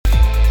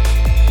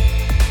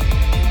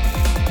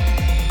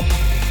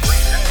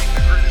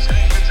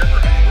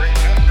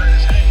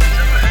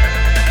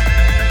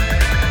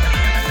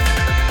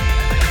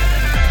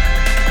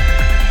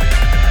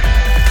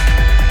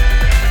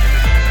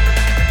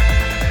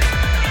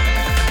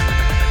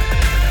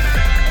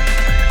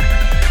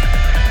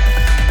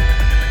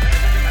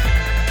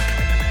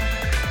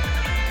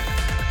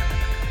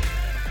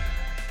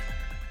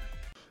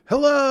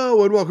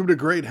Hello and welcome to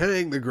Great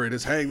Hang, the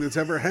greatest hang that's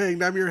ever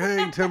hanged. I'm your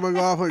hang, Tim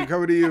McLaughlin,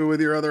 coming to you with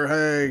your other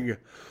hang,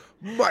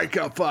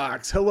 Micah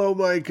Fox. Hello,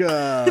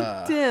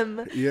 Micah.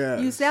 Tim,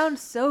 Yes. you sound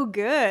so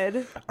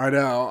good. I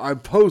know. I'm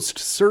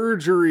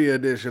post-surgery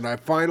edition. I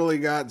finally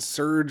got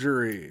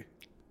surgery.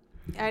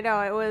 I know,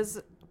 it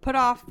was put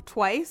off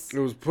twice. It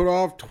was put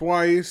off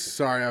twice.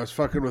 Sorry, I was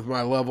fucking with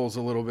my levels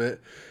a little bit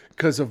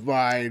because of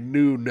my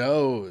new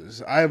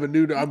nose. I have a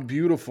new... I'm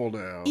beautiful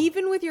now.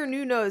 Even with your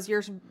new nose,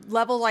 your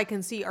levels I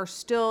can see are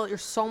still, you're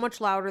so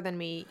much louder than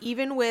me.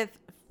 Even with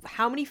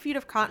how many feet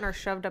of cotton are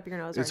shoved up your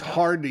nose It's right now?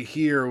 hard to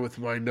hear with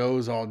my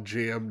nose all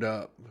jammed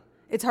up.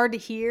 It's hard to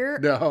hear.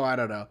 No, I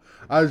don't know.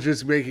 I was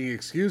just making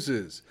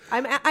excuses.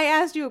 I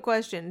asked you a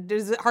question.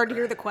 Is it hard to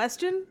hear the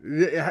question?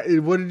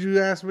 What did you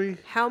ask me?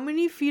 How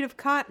many feet of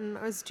cotton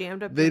is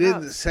jammed up They your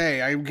didn't nose?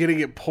 say. I'm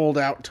getting it pulled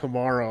out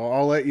tomorrow.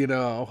 I'll let you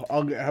know.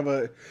 I'll have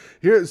a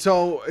here.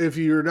 So if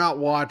you're not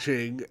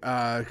watching,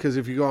 because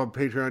if you go on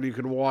Patreon, you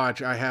can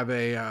watch. I have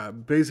a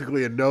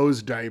basically a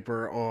nose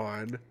diaper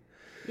on.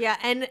 Yeah,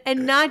 and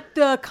not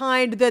the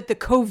kind that the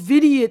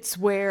COVIDiots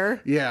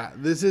wear. Yeah,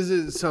 this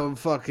isn't some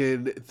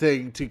fucking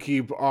thing to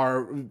keep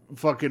our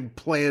fucking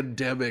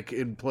plandemic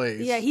in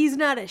place. Yeah, he's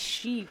not a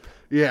sheep.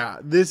 Yeah,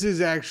 this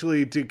is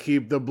actually to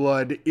keep the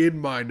blood in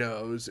my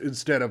nose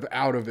instead of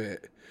out of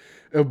it.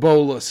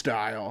 Ebola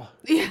style.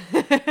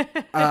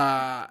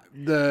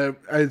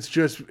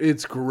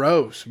 It's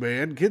gross,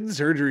 man. Getting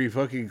surgery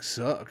fucking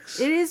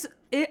sucks.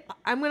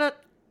 I'm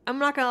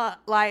not gonna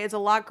lie, it's a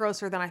lot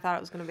grosser than I thought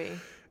it was gonna be.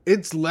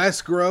 It's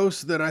less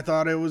gross than I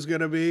thought it was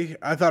going to be.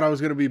 I thought I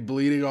was going to be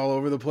bleeding all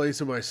over the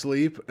place in my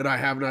sleep, and I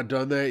have not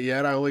done that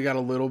yet. I only got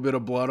a little bit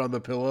of blood on the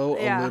pillow,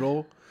 a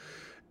little.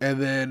 And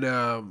then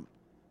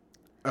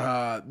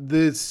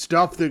the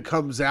stuff that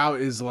comes out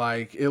is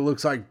like, it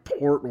looks like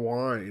port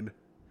wine.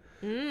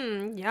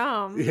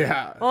 Yum.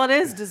 Yeah. Well, it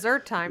is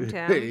dessert time,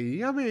 Tim. Hey,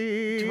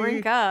 yummy.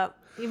 Drink up.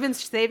 You've been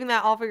saving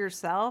that all for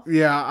yourself?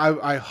 Yeah,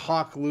 I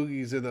hawk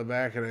loogies in the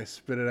back and I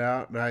spit it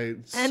out and I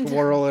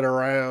swirl it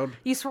around.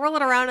 You swirl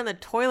it around in the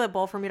toilet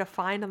bowl for me to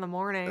find in the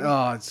morning.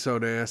 Oh, it's so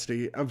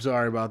nasty. I'm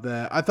sorry about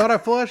that. I thought I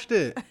flushed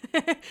it.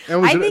 I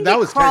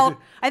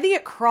think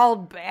it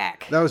crawled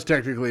back. That was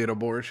technically an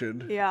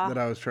abortion. Yeah. That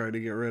I was trying to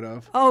get rid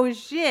of. Oh,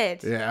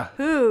 shit. Yeah.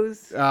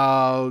 Whose?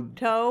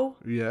 Toe?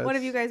 Yes. What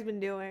have you guys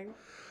been doing?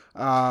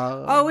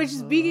 Which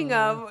speaking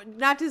of,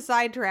 not to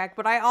sidetrack,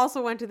 but I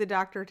also went to the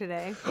doctor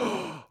today.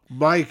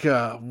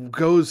 Micah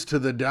goes to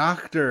the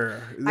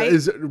doctor.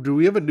 Do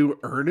we have a new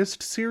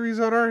Ernest series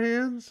on our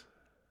hands?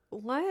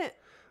 What?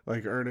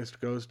 Like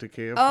Ernest goes to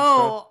camp.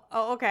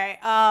 Okay.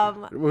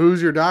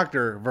 Who's your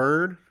doctor?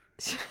 Vern?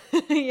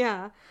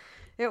 Yeah.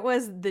 It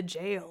was the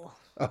jail.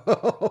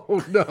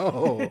 Oh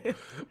no.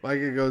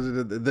 Micah goes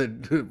into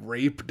the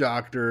rape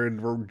doctor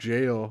in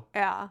jail.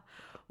 Yeah.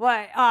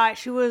 What?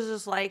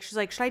 She's like,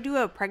 should I do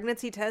a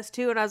pregnancy test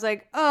too? And I was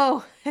like,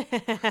 oh,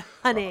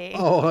 honey.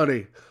 Oh,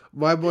 honey.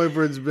 My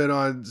boyfriend's been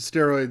on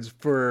steroids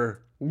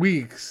for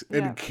weeks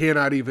and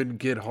cannot even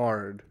get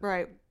hard.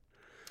 Right.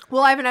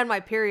 Well, I haven't had my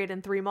period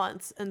in 3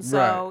 months. And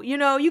so,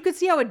 you could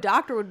see how a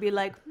doctor would be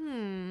like,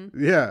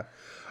 Yeah.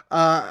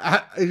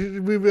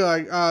 We'd be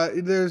like,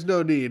 there's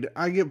no need.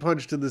 I get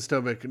punched in the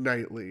stomach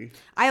nightly.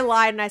 I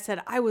lied and I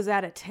said I was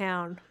out of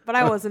town, but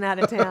I wasn't out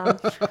of town.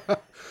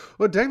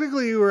 Well,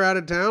 technically you were out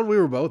of town. We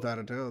were both out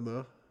of town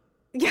though.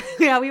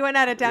 Yeah, we went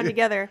out of town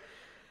together.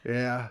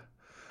 Yeah.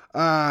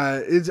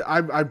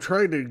 I'm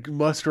trying to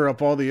muster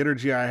up all the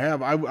energy I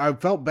have. I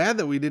felt bad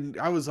that we didn't.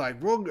 I was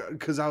like, well,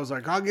 because I was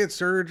like, I'll get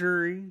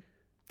surgery.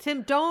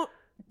 Tim, don't.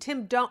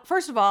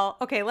 First of all,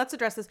 okay, let's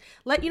address this.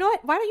 You know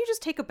what? Why don't you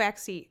just take a back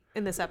seat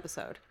in this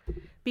episode?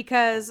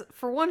 Because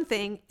for one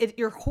thing,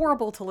 you're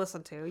horrible to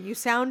listen to. You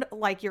sound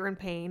like you're in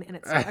pain and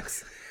it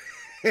sucks.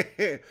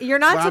 You're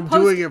not supposed.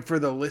 I'm doing it for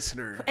the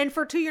listener. And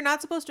for two, you're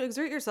not supposed to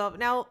exert yourself.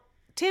 Now,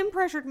 Tim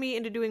pressured me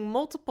into doing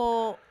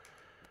multiple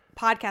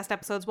podcast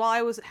episodes while I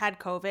had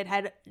COVID,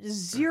 had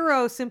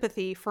zero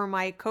sympathy for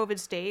my COVID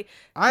state.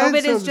 I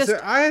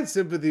had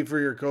sympathy for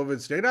your COVID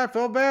state. I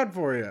felt bad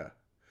for you.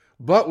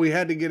 But we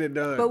had to get it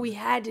done. But we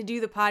had to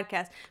do the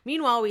podcast.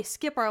 Meanwhile, we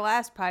skip our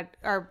last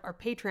our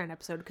Patreon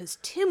episode because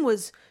Tim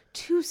was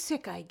too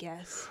sick, I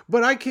guess.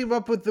 But I came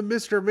up with the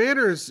Mr.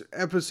 Manners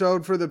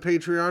episode for the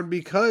Patreon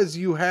because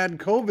you had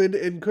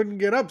COVID and couldn't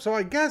get up. So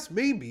I guess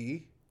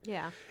maybe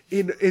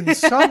in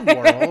some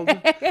world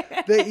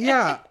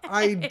that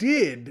I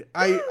did.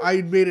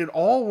 I made it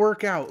all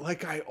work out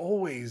like I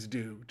always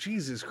do.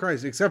 Jesus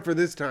Christ, except for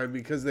this time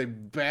because they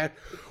the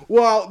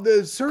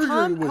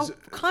surgery was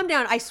calm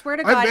down. I swear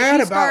to God,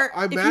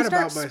 if you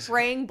start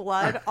spraying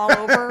blood all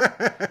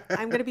over,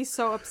 I'm gonna be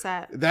so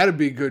upset. That'd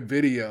be good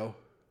video.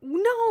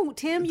 No,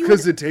 Tim,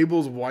 because the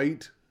table's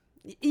white.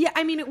 Yeah,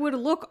 I mean it would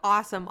look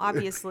awesome,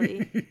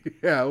 obviously.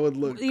 Yeah, it would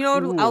look You know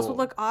what else would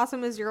look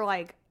awesome is your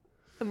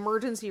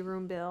emergency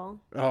room bill.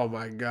 Oh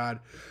my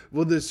God.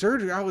 Well, the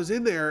surgery, I was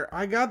in there.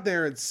 I got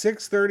there at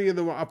 6:30 in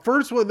the morning.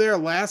 First one there,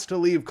 last to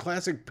leave,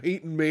 classic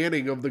Peyton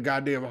Manning of the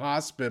goddamn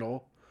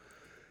hospital.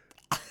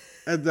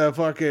 And the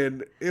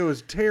fucking, it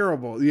was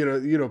terrible. You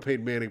know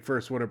Peyton Manning,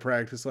 first one at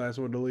practice, last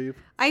one to leave.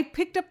 I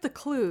picked up the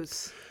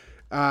clues.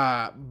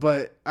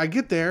 But I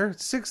get there,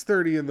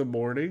 6:30 in the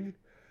morning.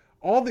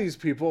 All these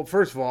people,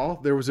 first of all,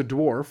 there was a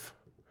dwarf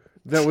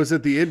that was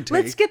at the intake.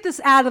 Let's get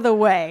this out of the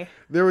way.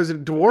 There was a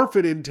dwarf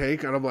at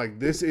intake, and I'm like,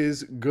 this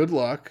is good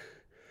luck.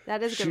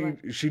 That is good luck.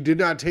 She did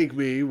not take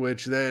me,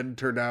 which then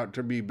turned out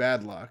to be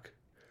bad luck.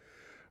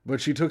 But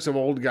she took some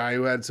old guy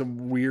who had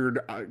some weird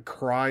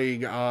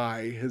crying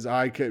eye.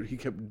 He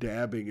kept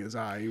dabbing his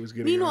eye. He was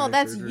getting. Meanwhile,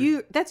 that's surgery.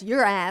 you. That's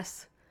your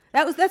ass.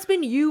 That's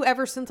been you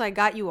ever since I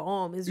got you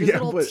home. Is your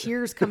little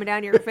tears coming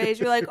down your face?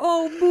 You're like,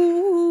 oh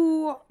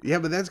boo. Yeah,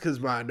 but that's because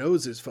my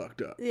nose is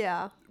fucked up.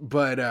 Yeah.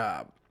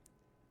 But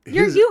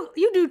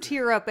you do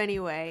tear up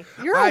anyway.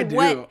 You're a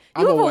wet.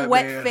 You have a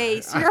wet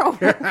face.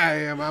 I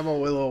am. I'm a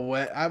little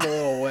wet. I'm a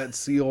little wet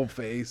seal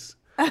face.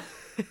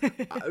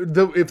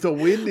 If the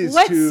wind is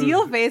wet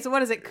seal face,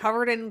 what is it,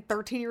 covered in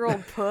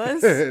 13-year-old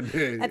puss at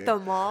the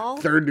mall?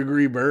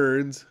 3rd-degree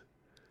burns.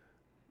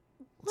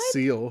 What?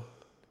 Seal.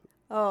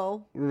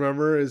 Oh.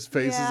 Remember his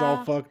face is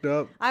all fucked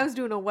up? I was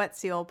doing a wet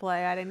seal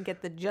play. I didn't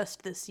get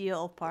just the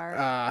seal part.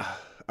 I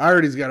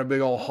heard he's got a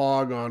big old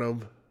hog on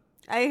him.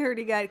 I heard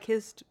he got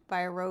kissed by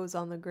a rose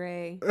on the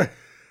gray.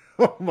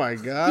 Oh my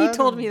God. He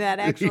told me that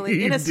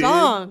actually in a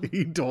song.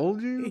 He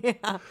told you?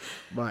 Yeah.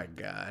 My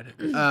God.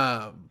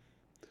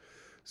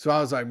 So I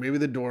was like, maybe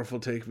the dwarf will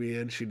take me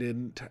in. She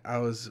didn't. I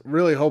was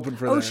really hoping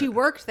for that. Oh, she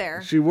worked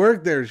there. She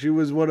worked there. She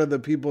was one of the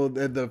people,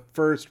 the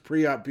first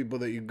pre-op people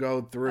that you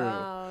go through.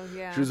 Oh,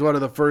 yeah. She was one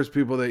of the first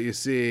people that you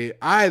see.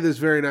 I had this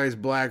very nice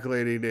black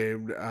lady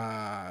named,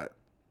 I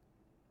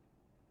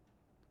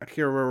can't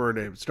remember her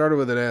name. Started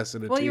with an S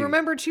and a T. Well, you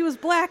remembered she was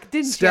black,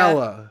 didn't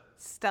you?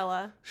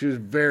 Stella. She was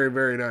very,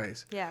 very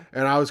nice. Yeah.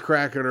 And I was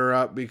cracking her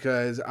up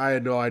because I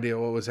had no idea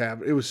what was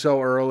happening. It was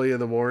so early in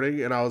the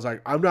morning, and I was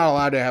like, I'm not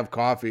allowed to have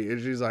coffee. And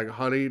she's like,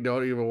 honey,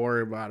 don't even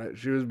worry about it.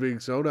 She was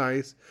being so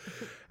nice.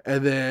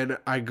 And then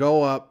I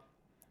go up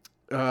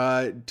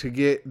to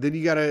get, then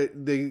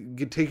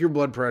they take your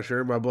blood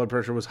pressure. My blood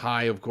pressure was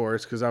high, of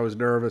course, because I was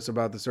nervous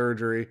about the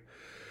surgery.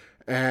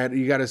 And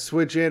you got to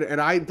switch in.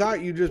 And I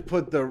thought you just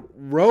put the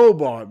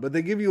robe on, but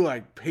they give you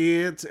like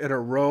pants and a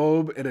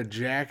robe and a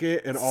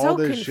jacket and all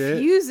this shit. So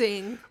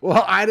confusing.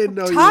 Well, I didn't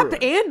know top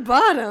and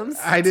bottoms.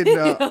 I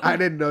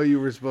didn't know you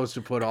were supposed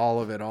to put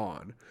all of it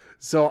on.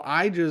 So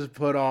I just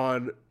put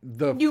on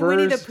the first. You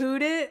Winnie the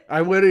Pooh'd it?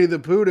 I Winnie the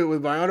Pooh'd it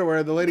with my underwear.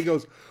 And the lady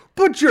goes,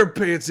 "Put your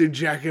pants and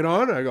jacket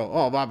on." I go,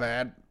 "Oh, my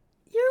bad."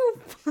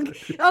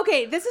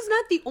 Okay, this is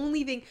not the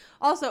only thing.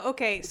 Also,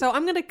 okay, so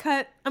I'm gonna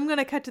cut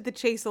to the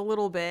chase a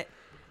little bit.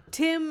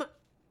 Tim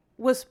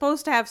was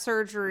supposed to have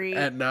surgery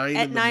at 9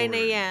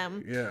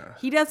 a.m. Yeah.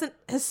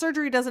 His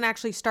surgery doesn't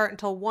actually start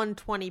until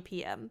 1:20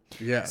 p.m.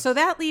 Yeah. So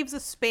that leaves a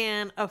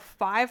span of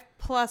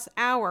 5+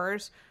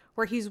 hours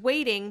where he's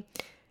waiting,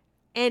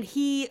 and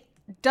he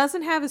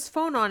doesn't have his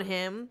phone on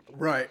him.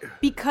 Right.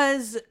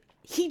 Because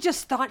he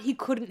just thought he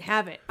couldn't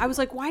have it. I was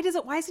like, why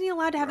isn't he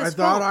allowed to have his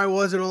phone? I thought I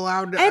wasn't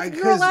allowed to.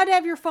 You're allowed to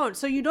have your phone.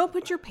 So you don't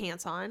put your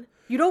pants on.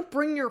 You don't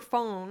bring your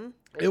phone.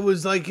 It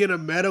was like in a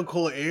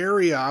medical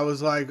area. I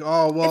was like,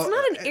 oh, well. It's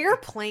not an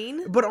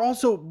airplane. But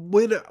also,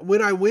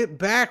 when I went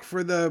back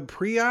for the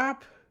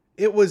pre-op,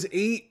 it was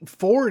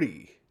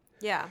 8:40.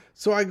 Yeah.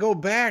 So I go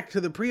back to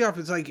the pre-op.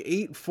 It's like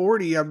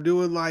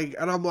 8:40.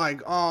 And I'm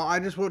like, oh, I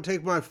just won't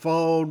take my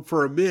phone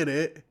for a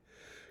minute.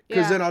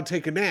 Because then I'll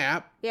take a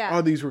nap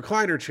on these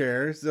recliner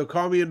chairs. They'll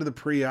call me into the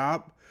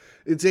pre-op.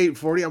 It's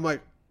 8:40. I'm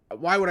like,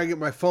 why would I get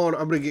my phone?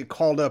 I'm going to get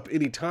called up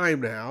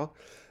anytime now.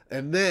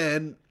 And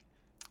then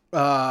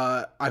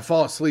I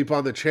fall asleep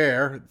on the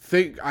chair.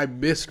 Think I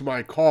missed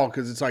my call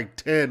because it's like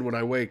 10 when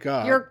I wake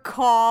up. Your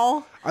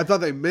call? I thought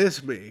they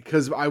missed me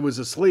because I was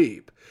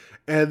asleep.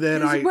 And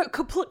then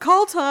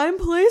call time,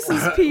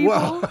 places,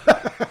 people.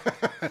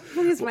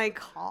 Please make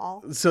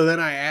call. So then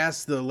I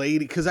asked the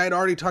lady, because I had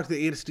already talked to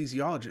the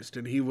anesthesiologist,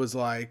 and he was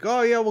like,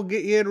 oh, yeah, we'll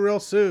get you in real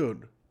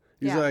soon.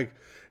 He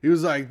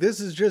was like, this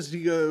is just,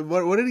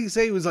 what did he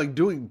say? He was like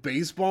doing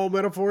baseball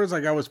metaphors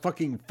like I was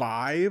fucking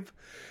 5.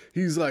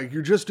 He's like,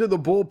 you're just in the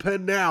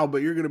bullpen now,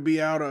 but you're going to be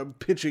out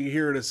pitching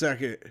here in a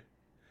second.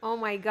 Oh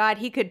my God,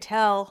 he could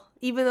tell.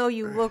 Even though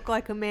you look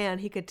like a man,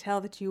 he could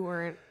tell that you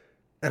weren't.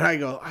 And I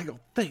go,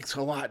 thanks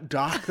a lot,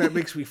 Doc. That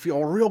makes me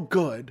feel real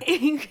good.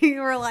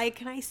 You were like,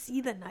 can I see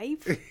the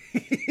knife?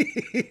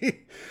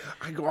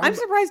 I'm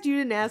surprised you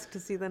didn't ask to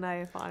see the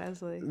knife,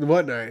 honestly.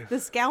 What knife? The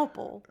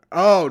scalpel.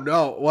 Oh,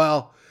 no.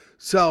 Well,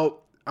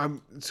 so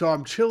I'm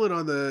chilling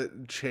on the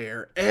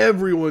chair.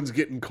 Everyone's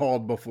getting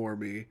called before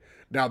me.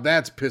 Now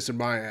that's pissing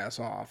my ass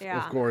off,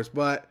 of course.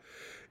 But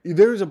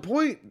there's a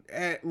point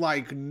at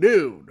like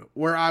noon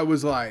where I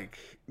was like,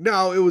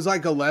 no, it was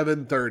like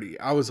 11:30.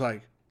 I was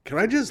like, can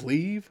I just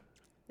leave?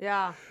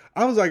 Yeah.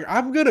 I was like,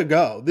 I'm going to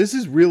go. This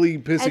is really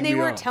pissing me off. And they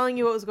weren't telling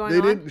you what was going on?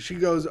 They didn't. She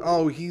goes,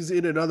 oh, he's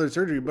in another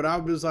surgery. But I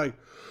was like,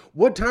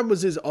 what time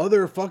was his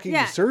other fucking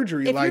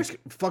surgery? Like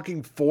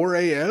fucking 4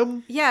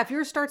 a.m.? Yeah, if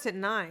yours starts at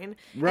 9.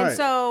 Right. And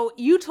so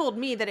you told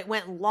me that it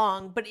went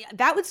long, but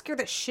that would scare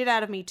the shit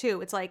out of me too.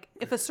 It's like,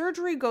 if a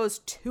surgery goes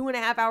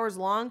 2.5 hours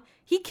long,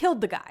 he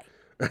killed the guy.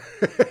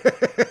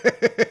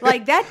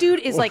 Like, that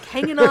dude is like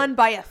hanging on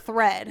by a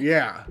thread.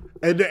 Yeah.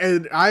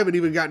 And I haven't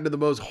even gotten to the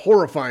most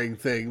horrifying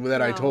thing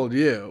that I told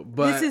you.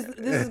 But this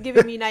is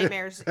giving me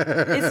nightmares.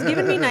 It's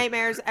given me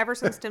nightmares ever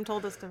since Tim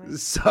told this to me.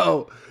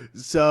 So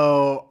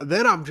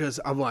then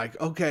I'm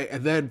like, okay.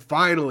 And then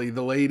finally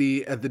the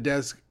lady at the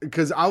desk,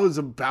 because I was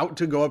about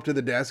to go up to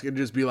the desk and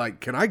just be like,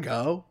 can I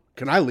go?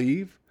 Can I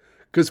leave?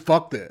 Because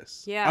fuck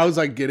this. Yeah. I was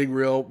like getting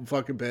real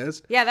fucking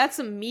pissed. Yeah, that's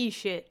some me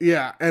shit.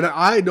 Yeah. And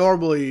I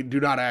normally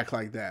do not act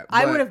like that.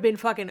 I would have been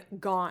fucking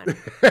gone.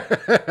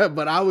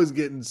 But I was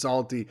getting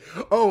salty.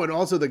 Oh, and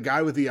also the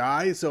guy with the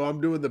eye. So I'm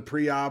doing the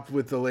pre-op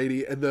with the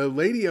lady. And the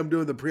lady I'm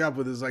doing the pre-op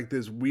with is like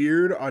this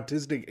weird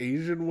autistic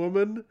Asian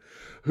woman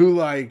who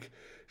like...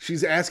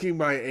 She's asking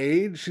my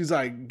age. She's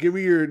like, give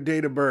me your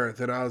date of birth.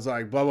 And I was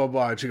like, blah, blah,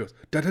 blah. And she goes,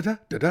 da, da, da,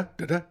 da, da,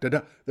 da, da, da,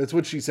 da. That's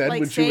what she said. Like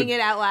when saying it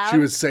out loud? She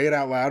would say it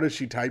out loud as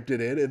she typed it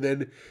in. And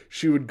then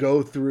she would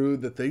go through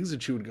the things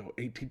and she would go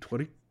 18,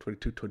 20,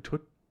 22,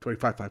 22,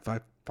 25,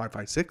 55,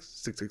 556,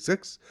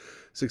 666,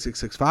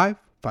 6665.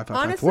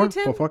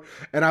 5554.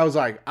 And I was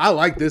like, I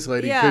like this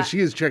lady because she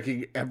is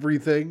checking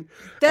everything.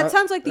 That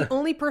sounds like the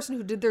only person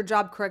who did their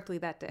job correctly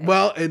that day.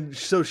 Well, and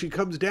so she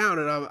comes down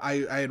and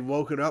I had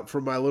woken up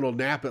from my little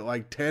nap at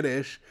like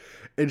 10-ish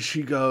and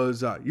she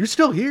goes, you're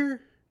still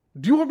here?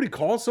 Do you want me to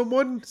call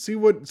someone, see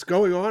what's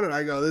going on? And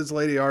I go, this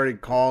lady already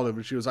called him.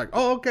 And she was like,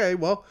 oh, okay.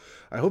 Well,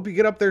 I hope you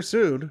get up there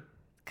soon.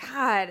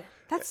 God.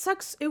 That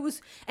sucks.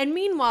 And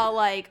meanwhile,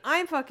 like,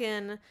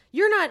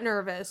 you're not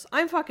nervous.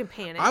 I'm fucking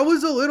panicked. I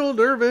was a little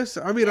nervous.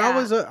 I mean,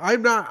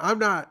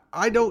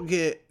 I don't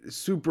get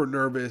super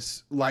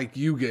nervous like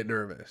you get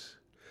nervous.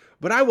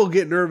 But I will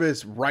get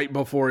nervous right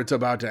before it's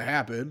about to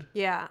happen.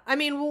 Yeah. I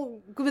mean, well,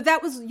 but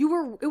it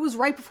was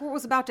right before it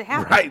was about to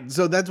happen. Right.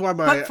 So that's why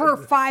but for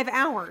 5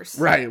 hours.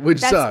 Right. Which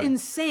sucks. That's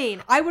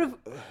insane. I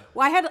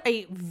had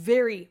a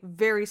very,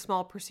 very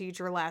small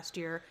procedure last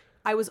year.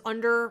 I was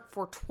under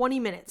for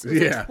 20 minutes. It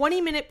was a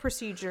 20-minute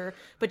procedure,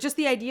 but just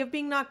the idea of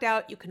being knocked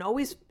out, you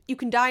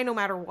can die no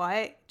matter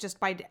what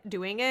just by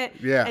doing it.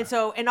 Yeah.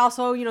 And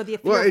also, the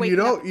fear of waking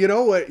up. You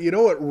know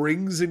what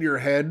rings in your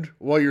head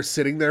while you're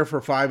sitting there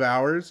for 5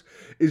 hours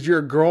is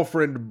your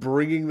girlfriend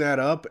bringing that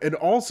up and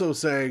also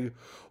saying,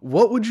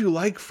 "What would you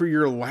like for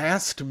your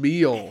last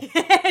meal?"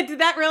 Did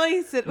that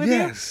really sit with you?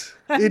 Yes,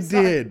 it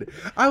did.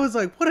 I was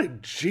like, what a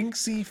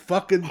jinxy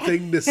fucking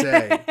thing to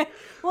say.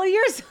 Well,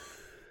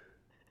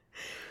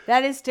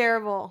 that is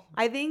terrible.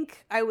 I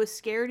think I was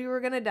scared you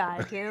were going to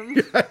die,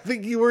 Tim. I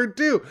think you were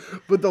too.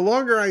 But the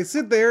longer I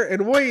sit there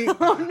and wait,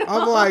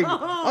 I'm like,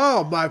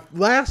 oh, my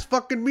last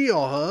fucking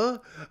meal, huh?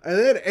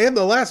 And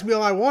the last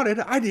meal I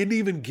wanted, I didn't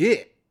even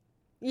get.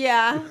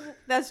 Yeah,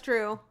 that's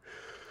true.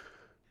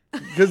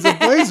 Because the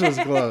place was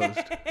closed.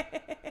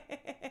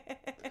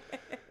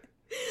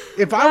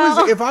 If I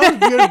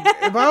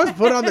was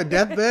put on the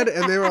deathbed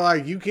and they were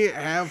like, you can't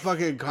have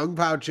fucking Kung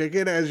Pao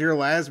chicken as your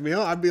last meal,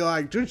 I'd be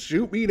like, just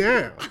shoot me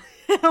now.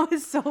 That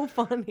was so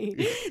funny.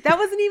 That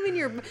wasn't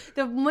even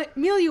the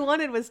meal you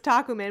wanted was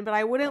Taco Man, but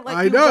I wouldn't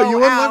let you go out. I know, you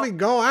wouldn't let me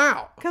go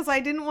out. Because I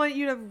didn't want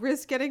you to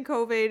risk getting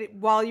COVID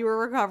while you were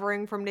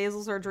recovering from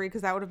nasal surgery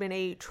because that would have been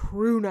a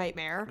true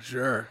nightmare.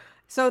 Sure.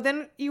 So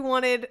then you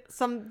wanted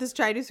this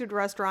Chinese food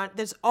restaurant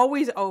that's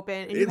always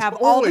open and you have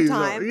all the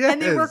time. Yes. And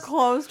they were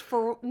closed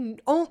for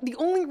the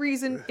only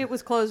reason it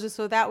was closed is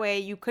so that way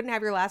you couldn't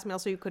have your last meal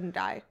so you couldn't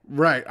die.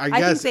 Right. I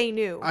guess they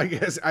knew. I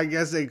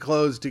guess they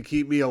closed to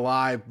keep me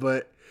alive,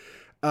 but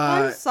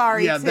I'm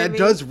sorry, yeah, Timmy. That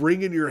does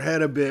ring in your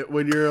head a bit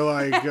when you're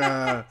like,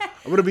 I'm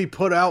going to be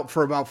put out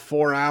for about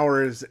 4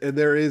 hours and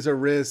there is a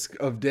risk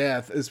of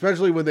death,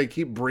 especially when they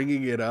keep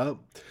bringing it up.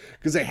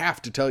 Because they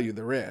have to tell you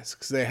the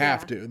risks. They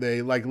have to.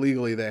 They,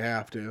 legally, they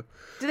have to.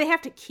 Do they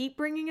have to keep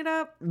bringing it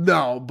up?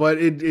 No, but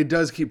it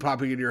does keep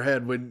popping in your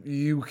head when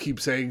you keep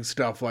saying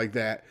stuff like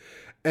that.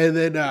 And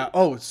then,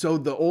 so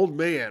the old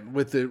man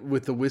with the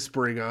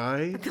whispering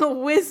eye. The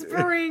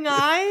whispering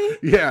eye?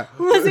 Yeah.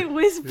 Was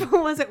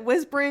it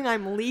whispering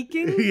I'm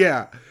leaking?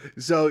 Yeah.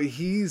 So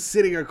he's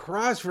sitting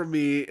across from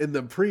me in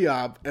the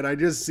pre-op, and I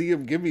just see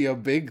him give me a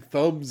big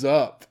thumbs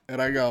up.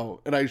 And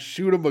I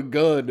shoot him a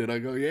gun, and I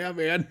go, yeah,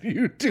 man,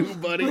 you too,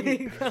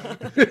 buddy.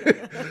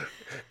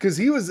 Because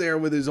he was there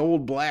with his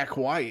old black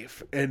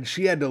wife, and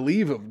she had to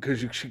leave him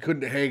because she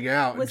couldn't hang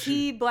out. Was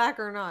he black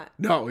or not?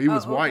 No, he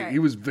was white. Okay. He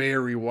was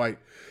very white.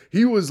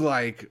 He was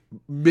like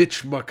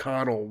Mitch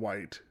McConnell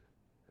white.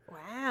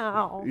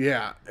 Wow.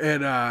 Yeah,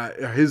 and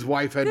his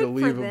wife had to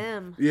leave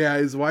him. Yeah,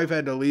 his wife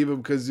had to leave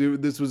him because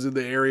this was in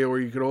the area where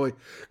you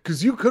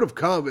could have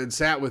come and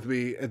sat with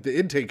me at the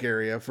intake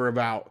area for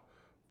about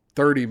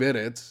 30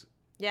 minutes.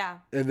 Yeah.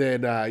 And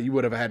then you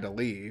would have had to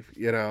leave,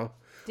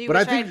 Do you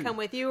wish I'd come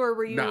with you, or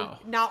were you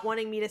not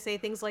wanting me to say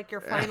things like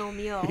your final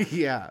meal?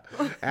 Yeah.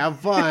 Have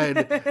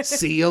fun.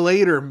 See you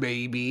later,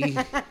 maybe.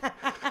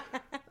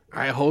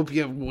 I hope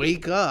you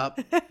wake up.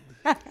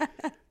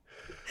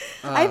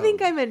 I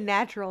think I'm a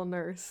natural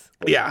nurse.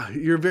 Yeah,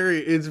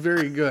 it's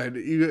very good.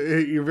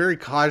 You're very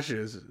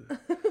cautious.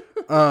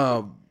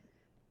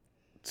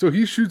 So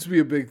he shoots me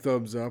a big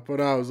thumbs up,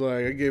 and I was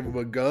like, I gave him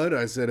a gun.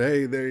 I said,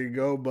 hey, there you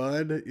go,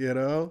 bud, you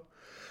know?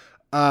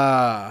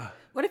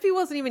 What if he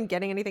wasn't even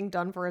getting anything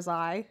done for his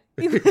eye?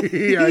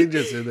 Yeah, he's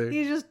just in there.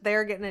 He's just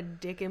there getting a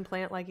dick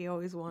implant like he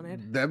always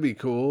wanted. That'd be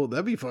cool.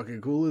 That'd be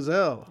fucking cool as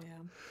hell. Yeah.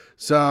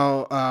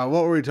 So,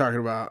 what were we talking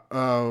about?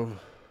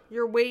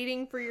 You're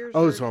waiting for your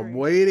surgery. So I'm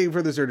waiting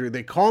for the surgery.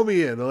 They call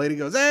me in. The lady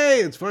goes, hey,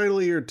 it's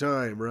finally your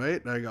time,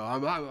 right? And I go,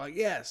 I'm like,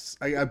 yes.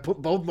 I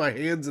put both my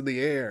hands in the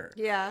air.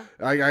 Yeah.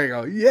 I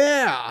go,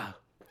 yeah.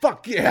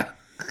 Fuck yeah.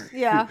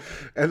 Yeah.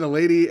 And the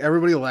lady,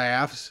 everybody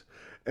laughs.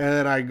 And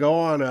then I go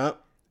on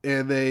up,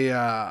 and they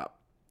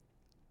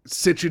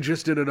sit you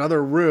just in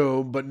another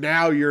room, but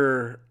now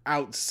you're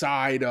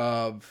outside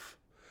of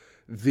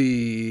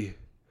the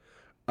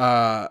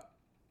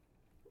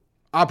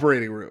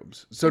operating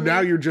rooms. So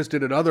now you're just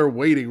in another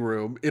waiting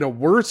room in a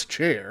worse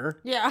chair.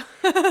 Yeah.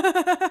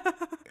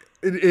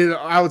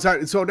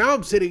 Outside. So now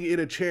I'm sitting in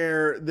a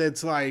chair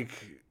that's like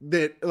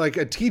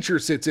a teacher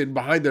sits in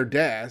behind their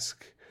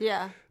desk.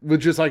 Yeah.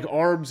 With just like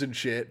arms and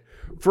shit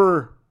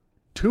for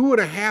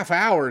 2.5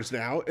 hours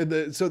now.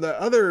 And so the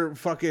other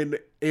fucking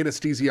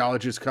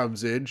anesthesiologist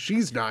comes in.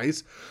 She's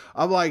nice.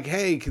 I'm like,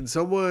 hey, can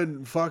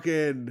someone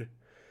fucking...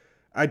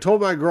 I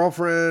told my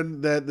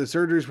girlfriend that the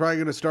surgery's probably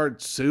going to start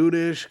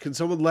soonish. Can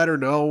someone let her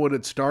know when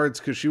it starts?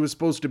 Because she was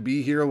supposed to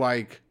be here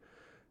like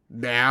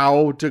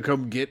now to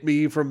come get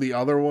me from the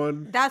other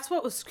one. That's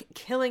what was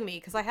killing me,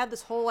 because I had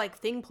this whole like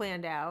thing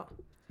planned out.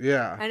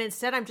 Yeah. And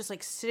instead I'm just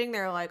like sitting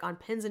there like on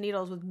pins and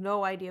needles with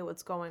no idea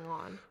what's going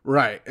on.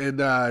 Right.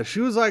 And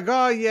she was like,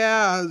 oh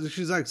yeah.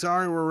 She's like,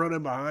 sorry, we're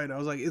running behind. I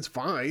was like, it's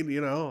fine,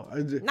 you know.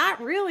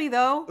 Not really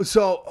though.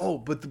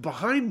 So, but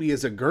behind me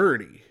is a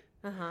gurney.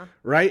 Uh-huh.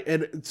 Right?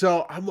 And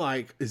so I'm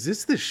like, is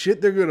this the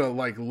shit they're gonna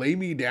like lay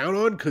me down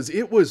on? Because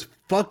it was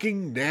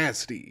fucking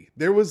nasty.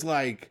 There was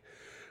like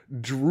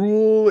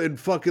drool and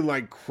fucking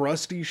like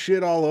crusty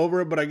shit all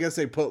over it, but I guess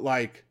they put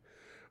like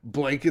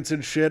blankets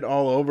and shit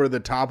all over the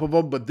top of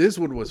them. But this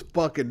one was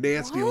fucking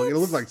nasty. Like, it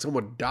looked like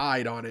someone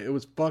died on it. It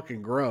was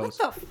fucking gross.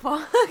 What the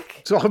fuck?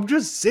 So I'm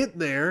just sitting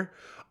there,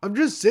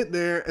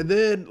 and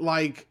then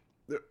like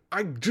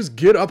I just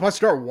get up, I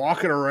start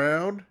walking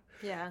around.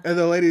 Yeah. And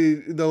the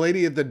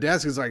lady at the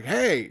desk is like,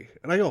 hey.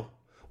 And I go,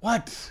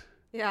 what?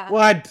 Yeah.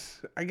 What?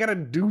 I gotta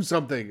do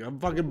something. I'm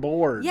fucking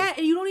bored. Yeah,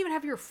 and you don't even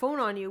have your phone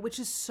on you, which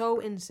is so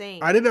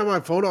insane. I didn't have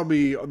my phone on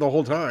me the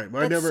whole time.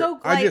 I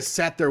just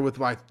sat there with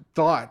my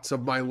thoughts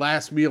of my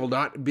last meal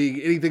not being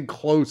anything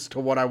close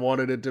to what I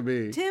wanted it to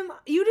be. Tim,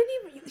 you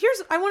didn't even...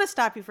 I want to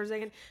stop you for a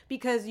second,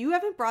 because you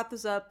haven't brought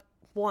this up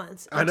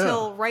once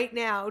until right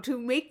now to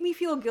make me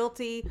feel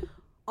guilty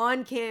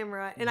on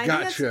camera, and I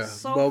think that's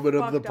so moment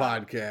of the up.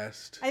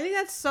 podcast. I think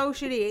that's so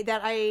shitty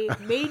that I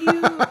made you.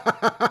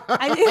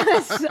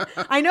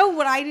 I know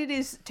what I did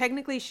is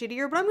technically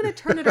shittier, but I'm going to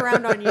turn it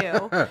around on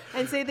you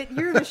and say that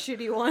you're the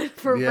shitty one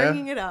for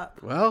bringing it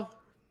up. Well,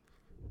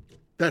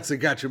 that's a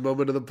gotcha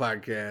moment of the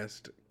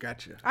podcast.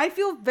 Gotcha. I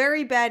feel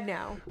very bad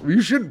now.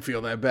 You shouldn't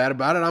feel that bad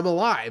about it. I'm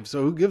alive,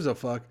 so who gives a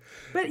fuck?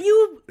 But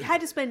you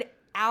had to spend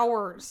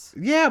hours.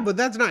 Yeah, but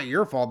that's not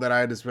your fault that I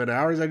had to spend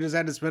hours. I just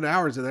had to spend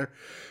hours in there.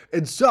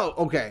 And so,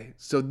 okay,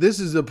 so this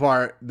is the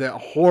part that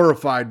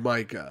horrified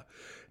Micah.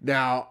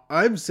 Now,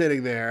 I'm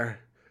sitting there.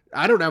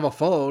 I don't have a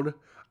phone.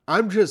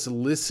 I'm just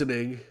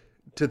listening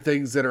to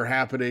things that are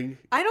happening.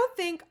 I don't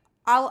think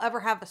I'll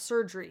ever have a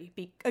surgery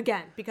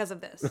again because of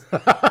this.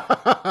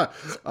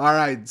 All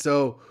right,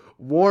 so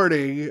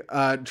warning,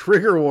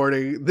 trigger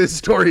warning, this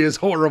story is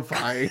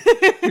horrifying.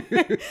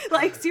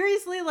 Like,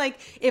 seriously, like,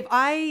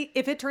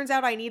 if it turns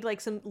out I need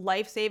like some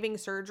life-saving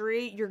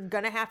surgery, you're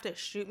gonna have to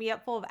shoot me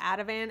up full of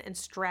Ativan and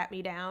strap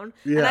me down.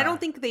 Yeah. And I don't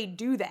think they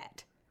do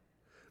that.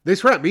 They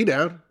strap me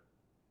down.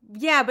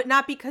 Yeah, but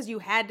not because you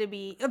had to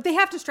be. They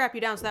have to strap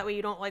you down so that way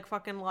you don't like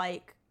fucking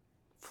like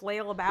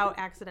flail about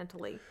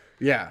accidentally.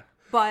 Yeah.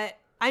 But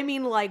I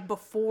mean, like,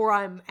 before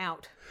I'm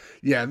out.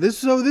 Yeah,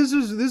 this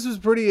was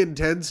pretty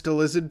intense to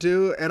listen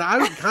to, and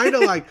I kind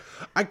of like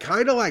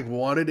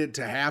wanted it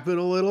to happen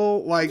a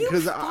little, like,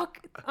 because all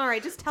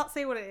right, just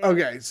say what it is.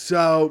 Okay,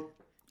 so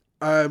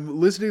I'm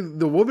listening.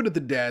 The woman at the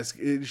desk,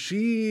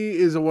 she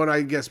is the one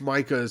I guess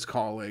Micah is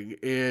calling,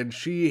 and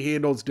she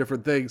handles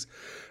different things,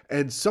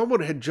 and someone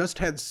had just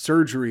had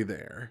surgery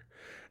there.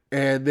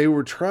 And they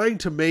were trying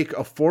to make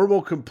a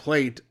formal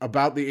complaint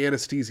about the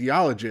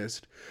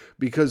anesthesiologist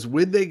because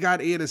when they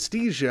got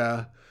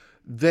anesthesia,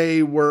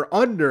 they were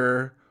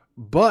under,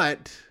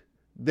 but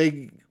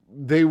they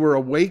were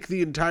awake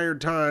the entire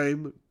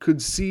time,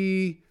 could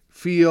see,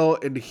 feel,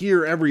 and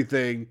hear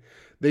everything.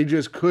 They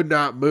just could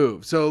not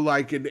move. So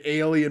like an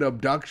alien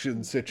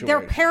abduction situation.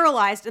 They're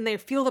paralyzed and they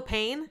feel the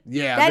pain.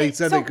 Yeah, they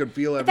said they could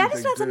feel everything. That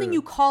is not something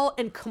you call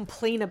and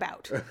complain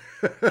about.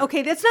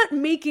 Okay, that's not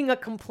making a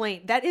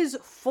complaint. That is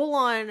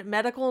full-on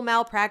medical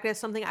malpractice,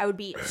 something I would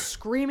be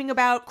screaming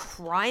about,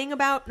 crying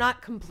about,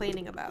 not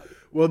complaining about.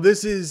 Well,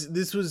 this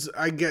was,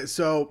 I guess,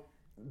 so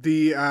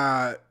the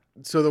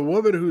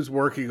woman who's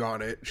working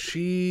on it,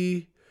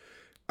 she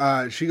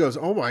goes,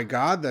 "Oh my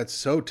God, that's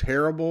so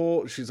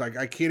terrible." She's like,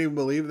 "I can't even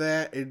believe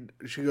that." And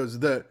she goes,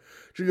 the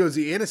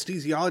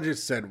anesthesiologist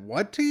said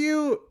what to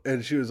you?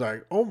 And she was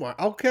like, "Oh my,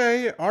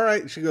 okay, all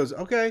right." She goes,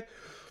 "Okay."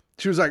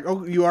 She was like,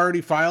 "Oh, you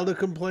already filed a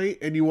complaint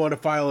and you want to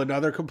file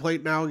another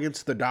complaint now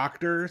against the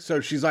doctor?" So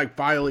she's like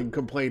filing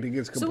complaint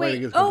against complaint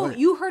against complaint. Oh,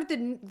 you heard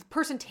the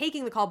person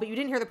taking the call, but you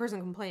didn't hear the person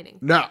complaining.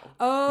 No.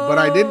 Oh. But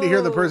I didn't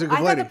hear the person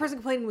complaining. I thought the person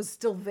complaining was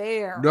still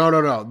there.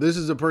 No. This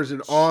is a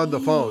person on the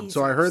phone.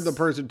 So I heard the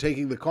person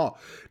taking the call.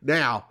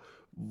 Now,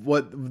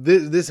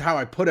 this is how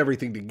I put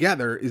everything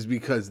together is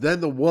because then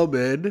the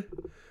woman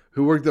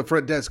who worked the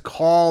front desk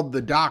called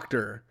the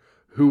doctor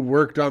who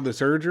worked on the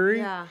surgery.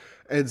 Yeah.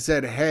 And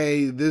said,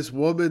 "Hey, this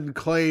woman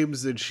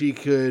claims that she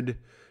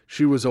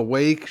was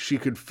awake, she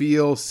could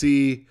feel,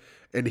 see,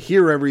 and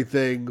hear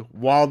everything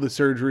while the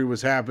surgery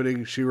was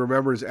happening. She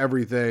remembers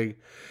everything,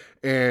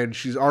 and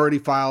she's already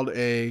filed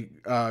a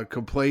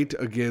complaint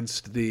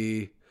against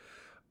the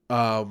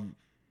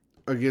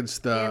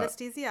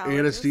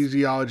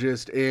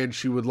anesthesiologist, and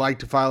she would like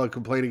to file a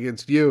complaint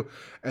against you."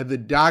 And the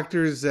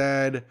doctor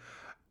said,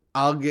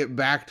 "I'll get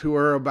back to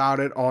her about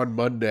it on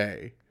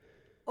Monday."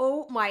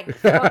 Oh my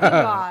fucking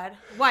God.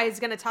 Why? He's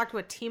going to talk to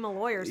a team of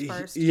lawyers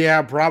first.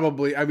 Yeah,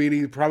 probably. I mean,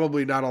 he's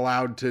probably not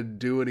allowed to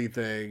do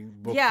anything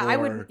before. Yeah, I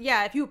would.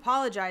 Yeah, if you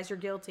apologize, you're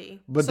guilty.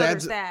 But so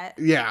that's that.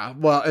 Yeah,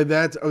 well, and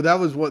that's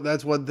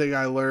one thing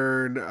I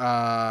learned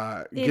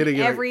in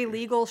every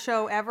legal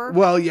show ever.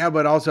 Well, yeah,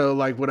 but also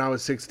like when I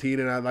was 16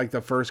 and I like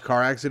the first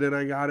car accident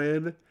I got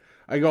in,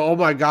 I go, "Oh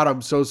my God,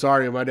 I'm so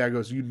sorry." And my dad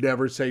goes, "You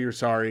never say you're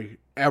sorry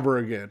ever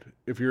again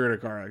if you're in a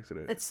car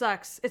accident." It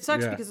sucks. It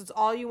sucks because it's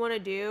all you want to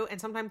do,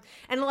 and sometimes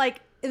and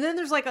then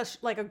there's like a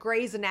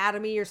Grey's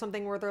Anatomy or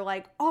something where they're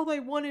like, "All I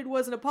wanted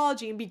was an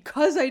apology, and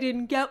because I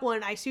didn't get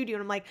one, I sued you."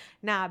 And I'm like,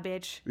 "Nah,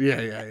 bitch."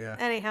 Yeah.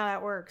 That ain't how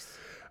that works.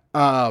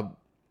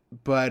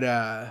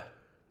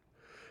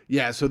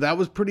 Yeah, so that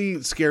was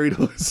pretty scary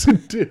to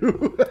listen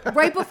to.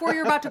 Right before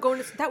you're about to go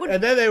into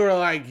and then they were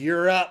like,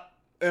 "You're up,"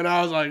 and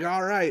I was like,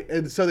 "All right,"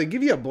 and so they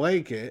give you a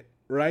blanket.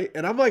 Right?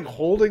 And I'm like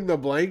holding the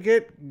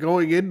blanket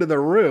going into the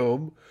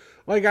room.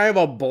 Like I have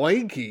a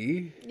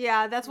blankie.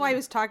 Yeah, that's why he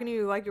was talking to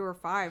you like you were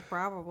 5,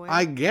 probably.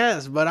 I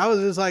guess. But I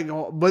was just like,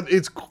 but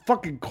it's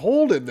fucking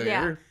cold in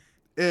there.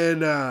 Yeah.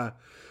 And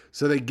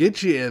so they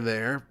get you in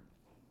there.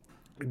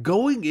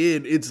 Going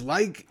in, it's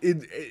like,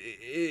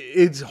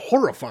 it's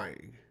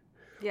horrifying.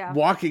 Yeah.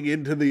 Walking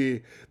into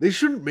they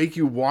shouldn't make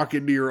you walk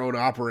into your own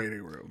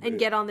operating room. And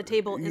get on the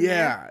table in there.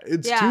 Yeah,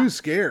 it's too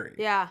scary.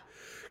 Yeah.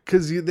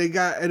 Because they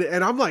got,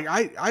 and I'm like,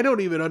 I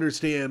don't even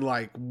understand,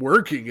 like,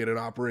 working in an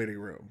operating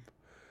room.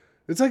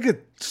 It's like a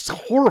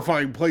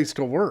horrifying place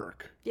to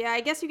work. Yeah,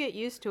 I guess you get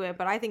used to it,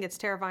 but I think it's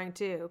terrifying,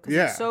 too. Because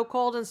it's so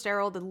cold and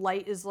sterile, the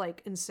light is,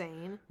 like,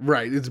 insane.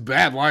 Right, it's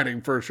bad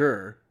lighting for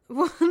sure.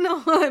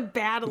 No,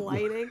 bad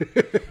lighting.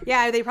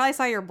 Yeah, they probably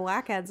saw your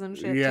blackheads and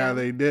shit. Yeah, too.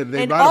 They did.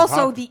 And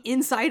also the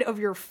inside of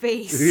your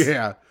face.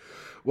 Yeah.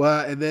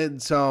 Well, and then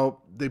so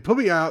they put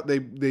me out.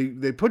 They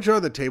put you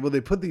on the table.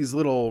 They put these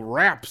little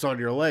wraps on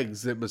your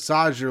legs that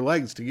massage your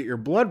legs to get your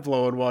blood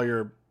flowing while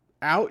you're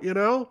out. You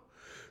know,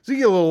 so you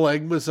get a little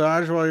leg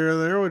massage while you're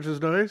there, which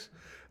is nice.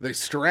 They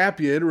strap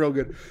you in real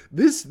good.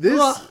 This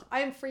Ugh,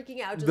 I'm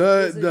freaking out.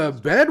 The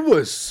bed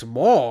was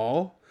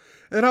small,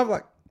 and I'm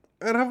like,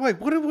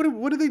 what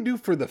do they do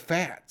for the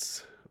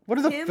fats? What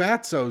are the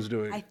fatsos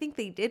doing? I think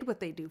they did what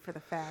they do for the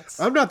fats.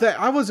 I'm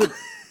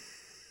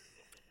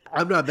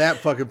not that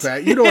fucking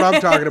fat. You know what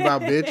I'm talking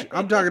about, bitch.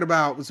 I'm talking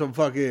about some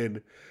fucking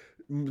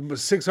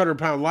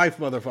 600-pound life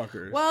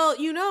motherfuckers. Well,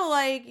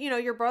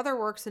 your brother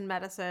works in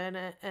medicine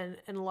and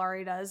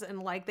Laurie does.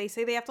 And like, they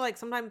say they have to like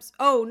sometimes,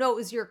 oh no, it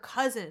was your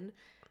cousin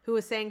who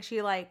was saying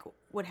she like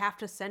would have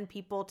to send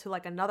people to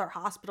like another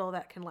hospital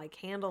that can like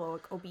handle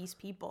like, obese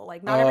people.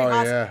 Like not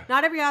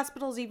every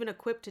hospital is even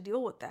equipped to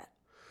deal with that.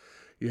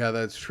 Yeah,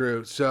 that's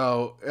true.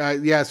 So, I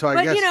guess.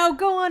 But,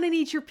 go on and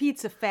eat your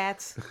pizza,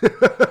 fats.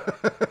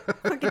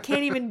 Like, I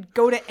can't even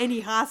go to any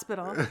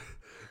hospital.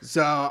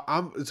 So,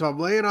 I'm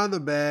laying on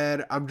the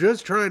bed. I'm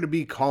just trying to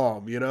be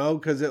calm,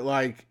 because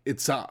it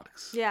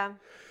sucks. Yeah.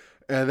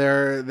 And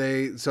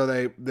they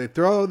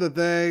throw the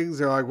things.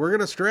 They're like, "We're going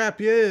to strap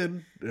you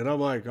in." And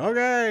I'm like,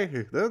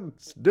 "Okay,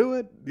 let's do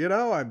it.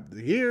 I'm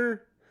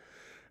here."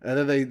 And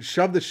then they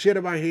shove the shit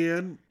in my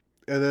hand.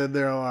 And then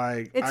they're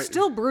like... It's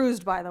still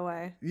bruised, by the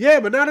way. Yeah,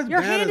 but not as bad as...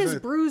 Your hand is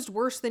bruised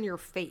worse than your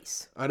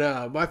face. I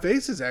know. My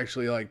face is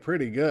actually,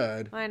 pretty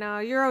good. I know.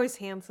 You're always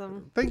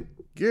handsome. Thank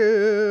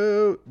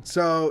you.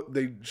 So,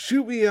 they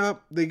shoot me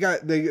up.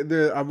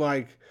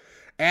 I'm,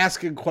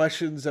 asking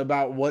questions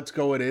about what's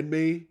going in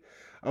me.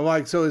 I'm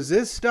like, so is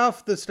this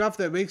stuff the stuff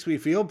that makes me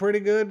feel pretty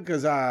good?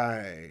 Because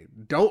I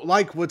don't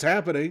like what's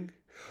happening.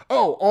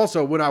 Oh,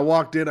 also, when I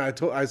walked in,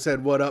 I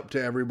said, what up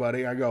to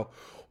everybody? I go,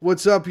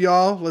 what's up,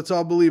 y'all? Let's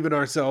all believe in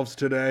ourselves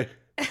today.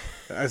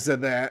 I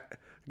said that.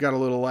 Got a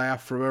little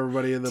laugh from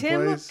everybody in the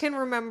place. Tim can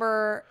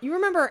remember, you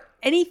remember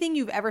anything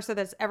you've ever said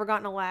that's ever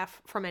gotten a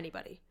laugh from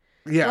anybody.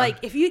 Yeah. Like,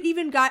 if you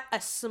even got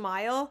a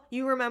smile,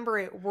 you remember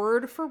it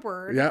word for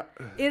word. Yeah.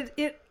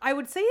 I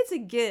would say it's a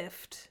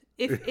gift.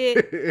 If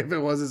it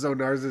wasn't so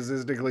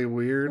narcissistically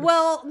weird.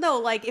 Well, no,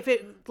 like if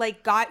it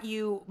like got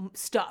you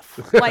stuff,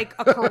 like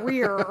a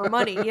career or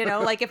money, you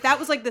know, like if that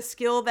was like the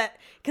skill that,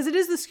 because it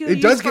is the skill.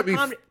 It does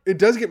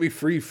get me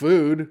free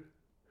food.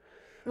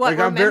 What,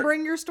 like,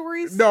 remembering your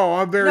stories? No,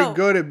 I'm very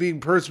good at being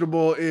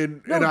personable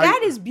in. No,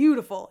 that is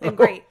beautiful and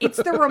great.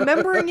 It's the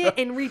remembering it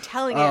and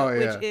retelling it,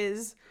 which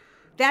is.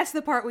 That's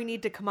the part we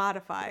need to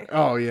commodify.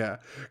 Oh, yeah.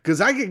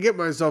 Because I can get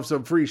myself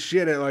some free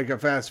shit at like a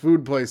fast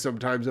food place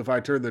sometimes if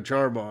I turn the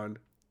charm on.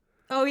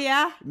 Oh,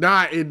 yeah?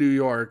 Not in New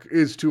York.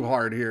 It's too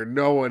hard here.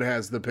 No one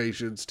has the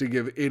patience to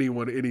give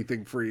anyone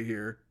anything free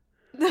here.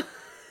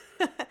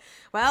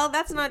 Well,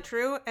 that's not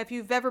true. If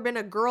you've ever been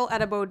a girl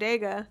at a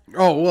bodega.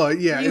 Oh, well,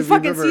 yeah. You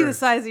fucking see the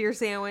size of your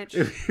sandwich.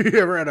 If you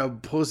ever had a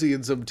pussy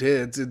and some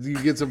tits and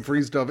you get some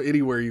free stuff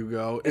anywhere you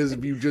go, is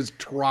if you just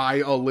try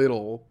a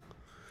little.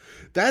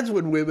 That's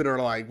when women are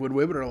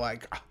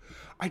like,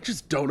 I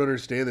just don't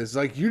understand this.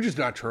 Like, you're just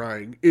not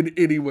trying in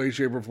any way,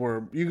 shape, or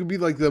form. You could be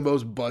like the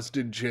most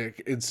busted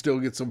chick and still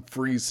get some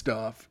free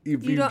stuff. I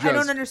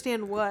don't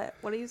understand what.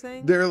 What are you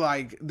saying? They're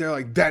like,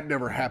 that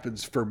never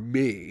happens for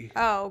me.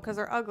 Oh, because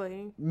they're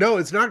ugly. No,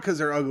 it's not because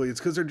they're ugly.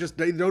 It's because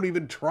they don't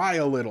even try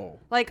a little.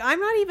 Like, I'm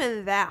not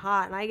even that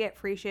hot and I get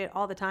free shit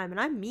all the time and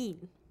I'm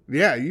mean.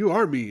 Yeah, you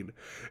are mean.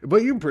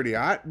 But you're pretty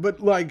hot. But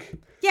like.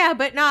 Yeah,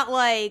 but not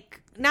like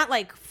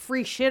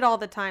free shit all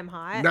the time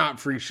hot. Not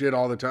free shit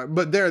all the time.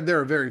 But there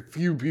are very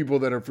few people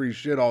that are free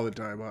shit all the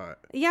time hot.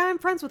 Yeah, I'm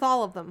friends with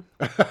all of them.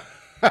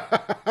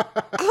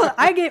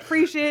 I get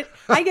free shit.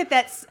 I get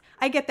that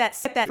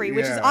free,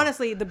 which is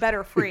honestly the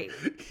better free.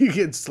 You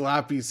get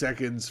sloppy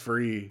seconds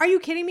free. Are you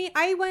kidding me?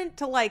 I went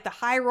to like the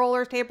high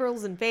rollers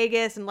tables in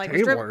Vegas and like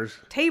tablers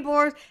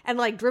and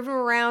like driven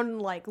around in,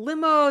 like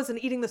limos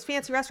and eating this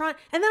fancy restaurant,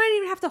 and then I didn't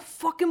even have to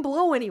fucking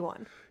blow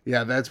anyone.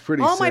 Yeah, that's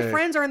pretty All sick. My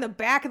friends are in the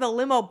back of the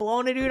limo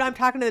blowing a dude. I'm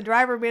talking to the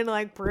driver being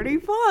like, pretty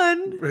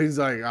fun. He's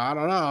like, I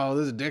don't know.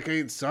 This dick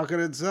ain't sucking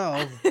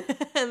itself.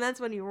 And that's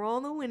when you roll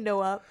the window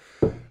up.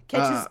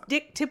 Catch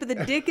his tip of the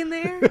dick in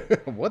there.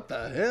 What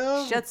the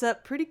hell? Shuts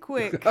up pretty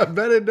quick. I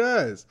bet it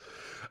does.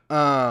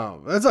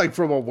 That's like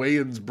from a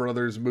Wayans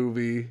Brothers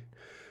movie.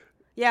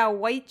 Yeah,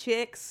 White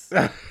Chicks.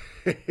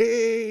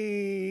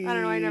 Hey. I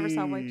don't know. I never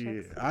saw White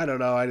Chicks. I don't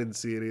know. I didn't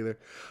see it either.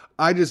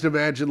 I just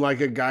imagine like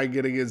a guy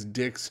getting his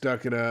dick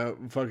stuck in a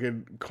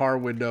fucking car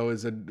window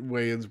is a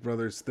Wayans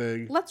Brothers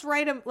thing. Let's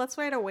write a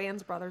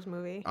Wayans Brothers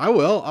movie. I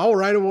will. I'll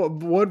write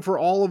one for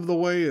all of the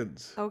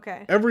Wayans.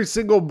 Okay. Every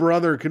single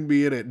brother can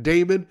be in it.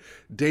 Damon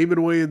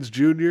Wayans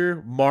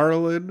Jr.,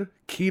 Marlon,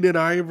 Keenan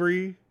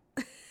Ivory,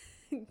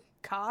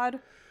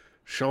 Cod,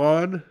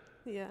 Sean.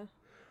 Yeah.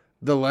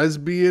 The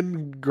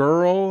lesbian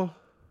girl.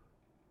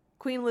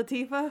 Queen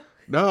Latifah.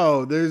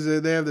 No,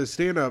 they have the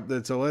stand-up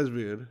that's a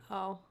lesbian.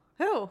 Oh,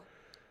 who?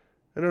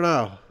 I don't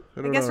know.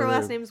 I guess her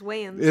last name's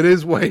Wayans. It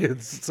is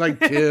Wayans. It's like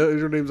Kim.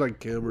 Her name's like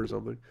Kim or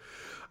something.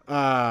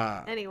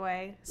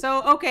 Anyway,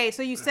 so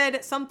you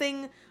said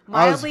something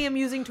mildly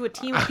amusing to a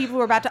team of people who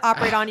were about to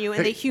operate on you,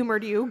 and they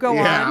humored you. Go on.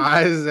 Yeah,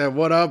 I said,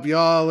 "What up,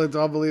 y'all? Let's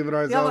all believe in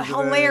ourselves."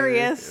 Y'all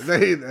hilarious.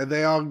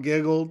 They all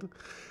giggled,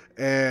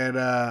 and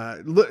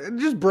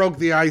just broke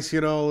the ice,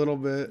 a little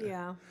bit.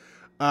 Yeah.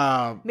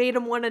 Made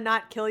them want to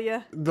not kill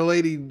you. The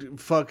lady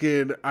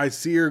fucking, I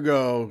see her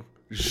go,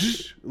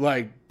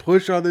 like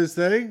push on this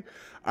thing.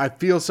 I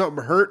feel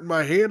something hurt in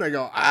my hand. I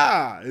go,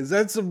 is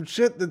that some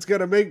shit that's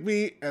going to make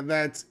me? And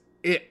that's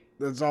it.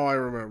 That's all I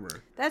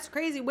remember. That's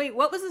crazy. Wait,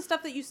 what was the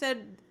stuff that you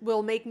said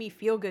will make me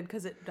feel good?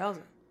 Because it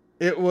doesn't.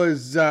 It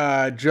was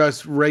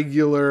just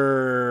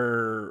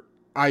regular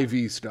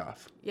IV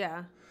stuff.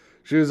 Yeah.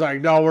 She was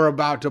like, no, we're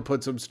about to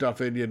put some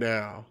stuff in you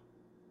now.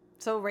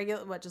 So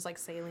regular, what, just like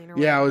saline or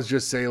what? Yeah, it was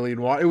just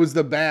saline water. It was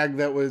the bag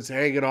that was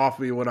hanging off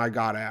me when I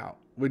got out,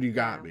 when you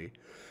got me.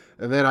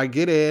 And then I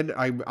get in,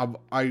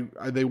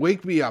 they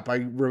wake me up. I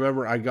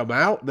remember I come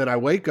out, then I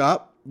wake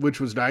up,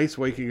 which was nice,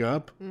 waking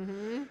up.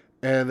 Mm-hmm.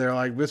 And they're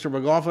like, Mr.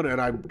 McLaughlin, and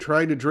I'm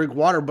trying to drink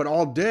water, but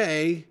all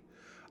day,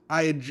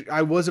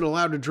 I wasn't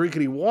allowed to drink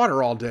any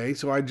water all day,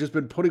 so I'd just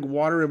been putting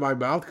water in my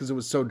mouth because it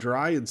was so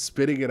dry and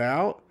spitting it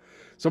out.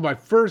 So my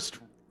first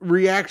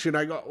reaction,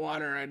 I go,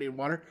 water, I need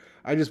water.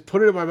 I just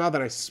put it in my mouth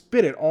and I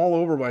spit it all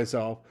over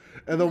myself.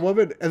 And the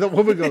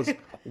woman goes,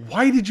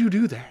 why did you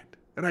do that?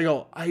 And I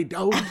go, I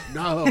don't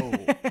know.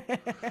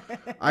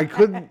 I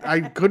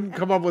couldn't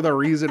come up with a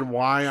reason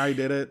why I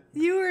did it.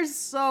 You were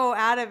so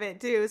out of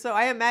it too. So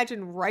I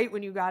imagine right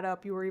when you got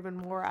up, you were even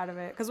more out of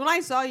it. Because when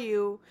I saw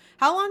you,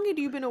 how long had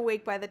you been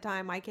awake by the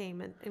time I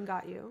came and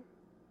got you?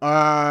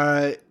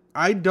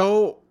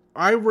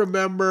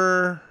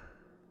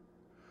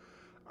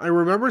 I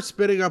remember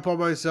spitting up on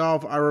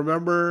myself. I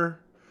remember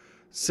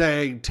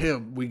saying,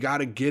 Tim, we got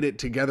to get it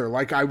together.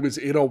 Like I was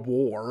in a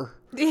war.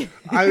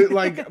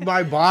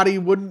 My body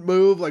wouldn't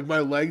move. Like my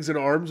legs and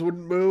arms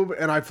wouldn't move.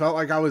 And I felt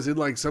like I was in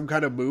like some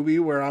kind of movie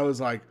where I was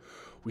like,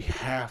 we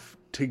have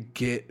to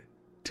get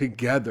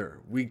together.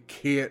 We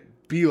can't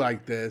be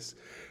like this.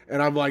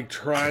 And I'm like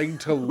trying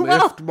to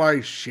lift my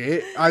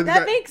shit.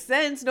 That makes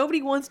sense.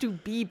 Nobody wants to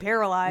be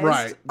paralyzed.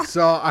 Right.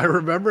 So I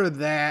remember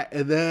that.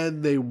 And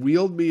then they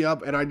wheeled me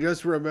up. And I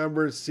just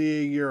remember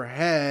seeing your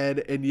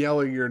head and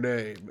yelling your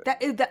name.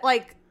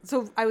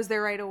 So I was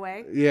there right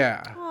away?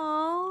 Yeah.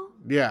 Aww.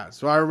 Yeah.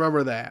 So I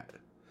remember that.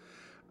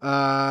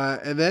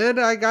 And then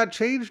I got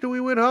changed and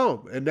we went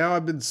home. And now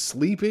I've been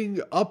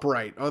sleeping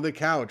upright on the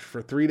couch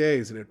for 3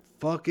 days. And it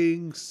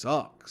fucking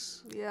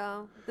sucks.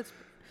 Yeah.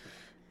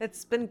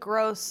 It's been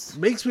gross.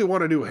 Makes me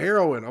want to do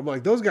heroin. I'm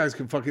like, those guys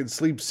can fucking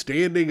sleep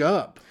standing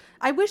up.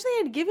 I wish they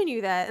had given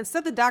you that.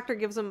 Instead, the doctor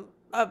gives him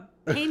a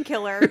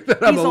painkiller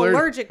he's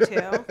allergic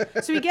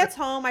to. So he gets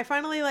home. I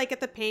finally get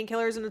the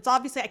painkillers, and it's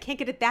obviously I can't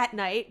get it that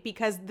night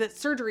because the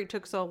surgery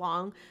took so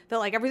long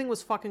that everything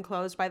was fucking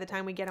closed by the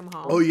time we get him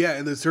home. Oh yeah,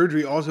 and the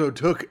surgery also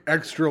took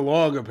extra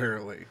long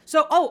apparently.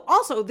 So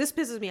also this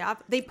pisses me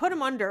off. They put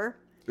him under.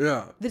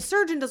 Yeah. The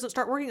surgeon doesn't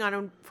start working on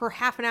him for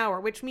half an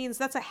hour, which means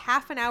that's a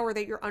half an hour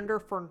that you're under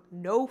for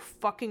no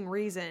fucking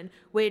reason,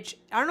 which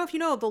I don't know if you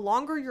know, the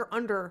longer you're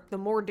under, the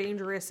more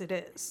dangerous it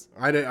is.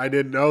 I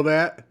didn't know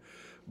that,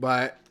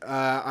 but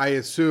I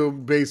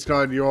assume based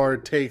on your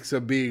takes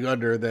of being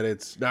under that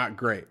it's not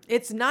great.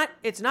 It's not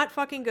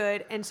fucking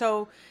good. And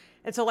so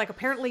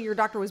apparently your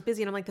doctor was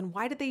busy, and I'm like, then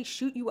why did they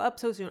shoot you up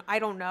so soon? I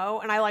don't know.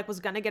 And I was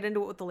gonna get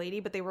into it with the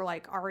lady, but they were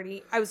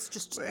already, I was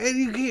just. And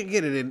you can't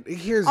get it in.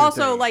 Here's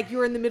also the thing. You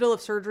were in the middle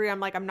of surgery.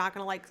 I'm I'm not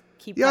gonna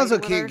keep. You also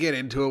can't get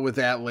into it with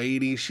that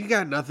lady. She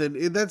got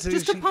nothing. That's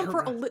just to pump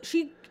her.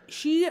 She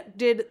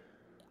did.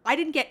 I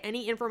didn't get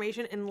any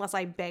information unless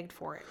I begged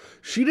for it.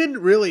 She didn't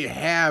really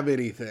have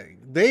anything.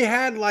 What they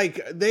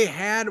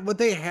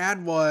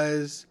had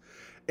was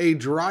a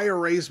dry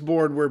erase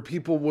board where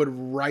people would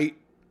write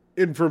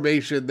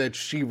information that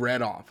she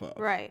read off of.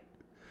 Right.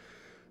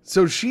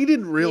 So she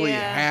didn't really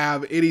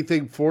have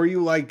anything for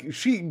you.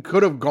 She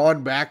could have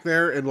gone back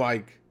there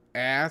and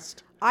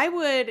asked. I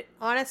would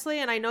honestly,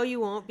 and I know you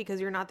won't because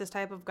you're not this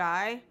type of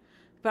guy,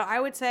 but I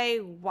would say,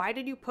 why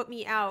did you put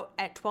me out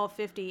at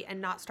 12:50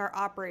 and not start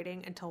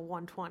operating until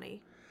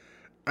 1:20?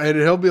 And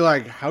he'll be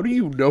like, how do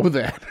you know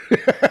that?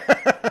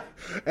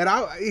 And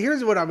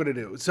here's what I'm going to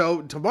do.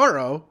 So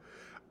tomorrow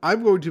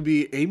I'm going to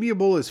be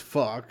amiable as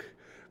fuck.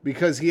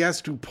 Because he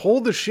has to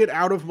pull the shit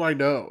out of my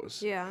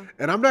nose. Yeah.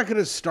 And I'm not going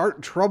to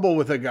start trouble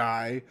with a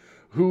guy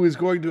who is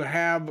going to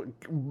have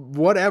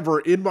whatever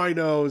in my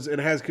nose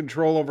and has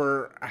control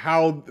over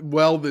how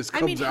well this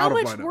comes out of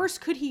my nose. How much worse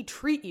could he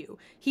treat you?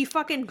 He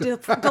fucking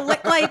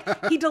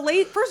he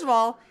delayed. First of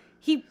all,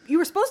 you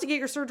were supposed to get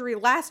your surgery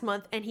last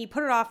month, and he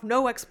put it off.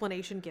 No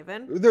explanation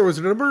given. There was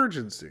an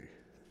emergency.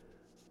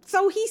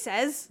 So he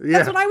says.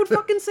 That's what I would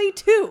fucking say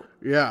too.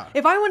 Yeah.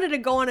 If I wanted to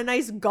go on a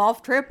nice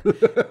golf trip,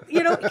 because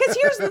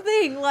here's the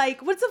thing,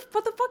 what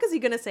the fuck is he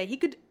gonna say? He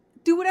could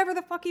do whatever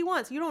the fuck he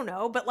wants. You don't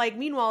know. But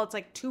meanwhile, it's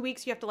 2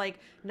 weeks. You have to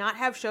not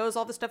have shows,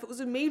 all this stuff. It was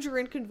a major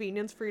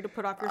inconvenience for you to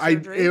put off your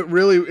surgery. It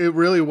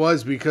really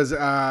was because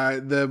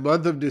the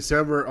month of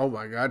December. Oh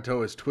my God,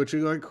 Toe is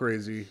twitching like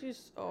crazy.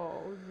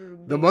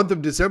 The month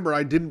of December,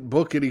 I didn't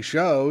book any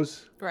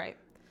shows. Right.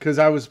 Because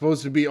I was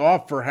supposed to be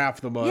off for half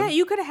the month. Yeah,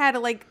 you could have had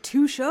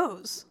 2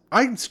 shows.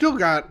 I still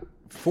got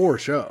 4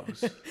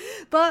 shows.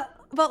 but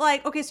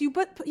okay, so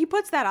he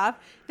puts that off.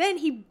 Then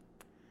he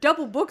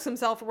double books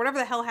himself or whatever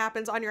the hell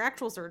happens on your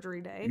actual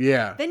surgery day.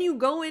 Yeah. Then you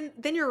go in.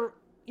 Then you're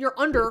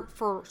under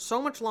for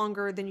so much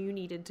longer than you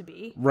needed to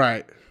be.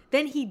 Right.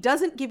 Then he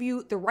doesn't give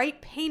you the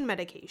right pain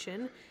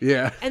medication.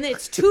 Yeah. And then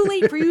it's too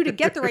late for you to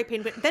get the right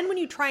pain. But then when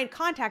you try and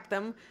contact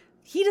them,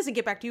 he doesn't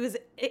get back to you. His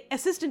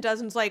assistant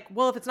does, and it's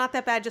well, if it's not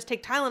that bad, just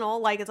take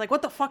Tylenol. It's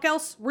what the fuck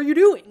else were you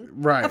doing?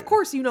 Right. Of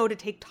course you know to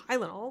take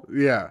Tylenol.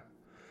 Yeah.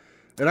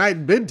 And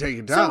I'd been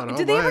taking Tylenol. So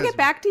did they ever get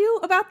back to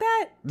you about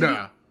that?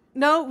 No.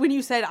 No? When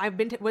you said,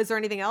 was there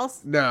anything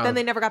else? No. Then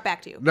they never got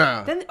back to you?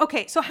 No. Then,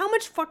 okay, so how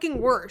much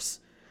fucking worse?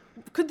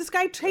 Could this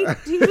guy he was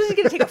going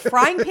to take a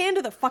frying pan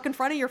to the fucking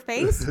front of your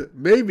face?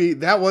 Maybe.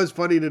 That was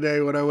funny today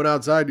when I went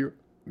outside.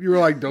 You were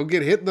like, don't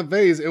get hit in the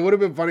face. It would have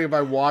been funny if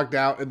I walked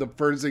out and the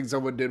first thing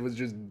someone did was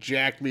just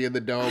jack me in the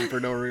dome for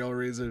no real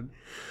reason.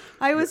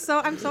 I'm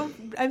so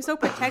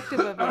protective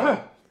of you.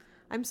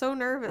 I'm so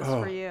nervous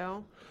for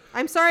you.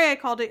 I'm sorry I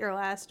called it your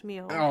last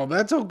meal. Oh,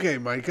 that's okay,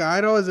 Micah.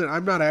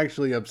 I'm not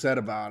actually upset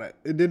about it.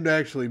 It didn't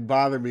actually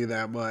bother me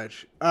that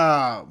much.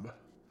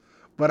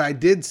 But I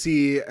did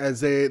see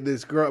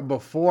this girl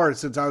before,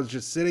 since I was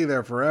just sitting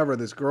there forever,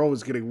 this girl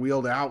was getting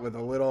wheeled out with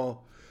a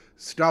little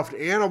stuffed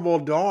animal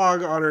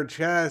dog on her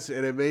chest,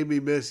 and it made me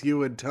miss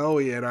you and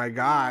Toey, and I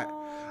got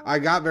I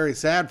got very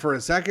sad for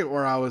a second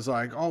where I was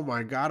like, oh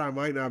my God, I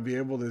might not be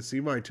able to see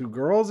my two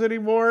girls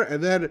anymore.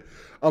 And then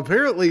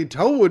apparently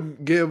Toe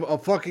wouldn't give a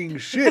fucking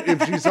shit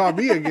if she saw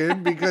me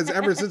again, because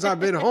ever since I've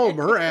been home,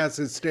 her ass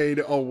has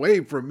stayed away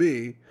from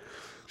me.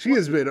 She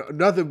has been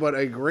nothing but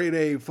a grade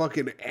A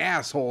fucking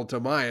asshole to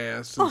my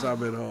ass since I've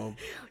been home.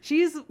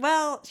 She's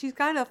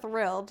kind of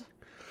thrilled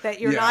that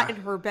you're not in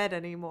her bed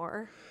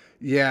anymore.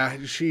 Yeah,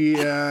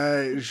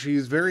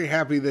 she's very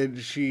happy that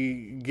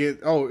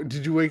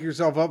did you wake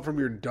yourself up from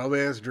your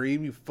dumbass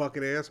dream, you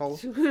fucking asshole?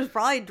 She was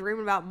probably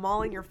dreaming about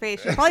mauling your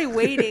face. She's probably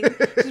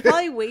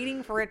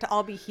waiting for it to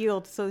all be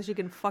healed so that she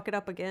can fuck it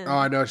up again. Oh,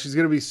 I know. She's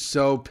going to be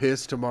so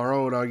pissed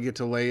tomorrow when I get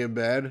to lay in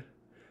bed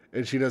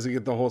and she doesn't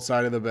get the whole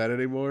side of the bed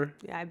anymore.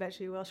 Yeah, I bet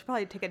she will. She'll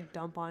probably take a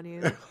dump on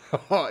you.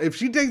 If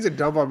she takes a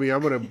dump on me,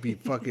 I'm going to be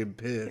fucking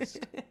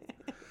pissed.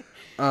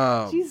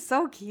 She's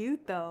so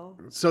cute, though.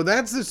 So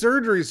that's the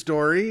surgery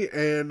story,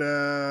 and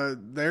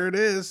there it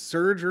is,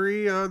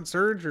 surgery on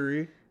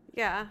surgery.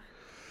 Yeah.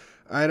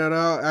 I don't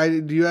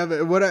know. Do you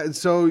have what?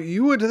 So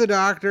you went to the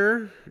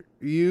doctor.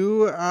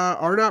 You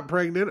are not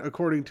pregnant,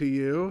 according to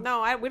you.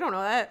 No, we don't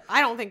know that.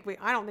 I think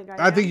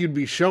I think you'd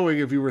be showing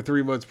if you were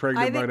 3 months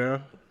pregnant by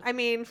now. I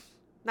mean,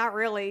 not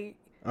really.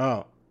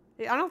 Oh.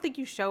 I don't think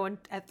you show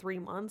at 3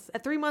 months.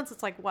 At 3 months,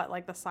 it's like what?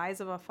 Like the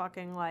size of a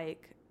fucking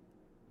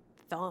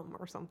thumb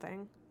or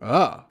something.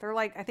 Oh. They're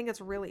I think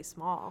it's really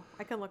small.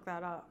 I can look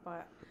that up,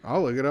 but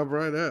I'll look it up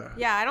right now.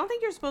 Yeah, I don't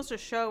think you're supposed to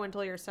show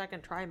until your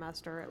second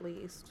trimester at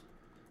least.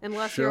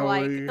 Unless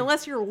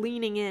you're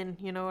leaning in,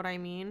 you know what I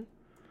mean?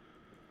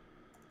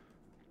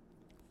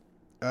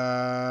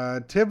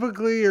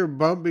 Typically your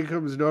bump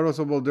becomes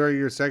noticeable during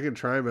your second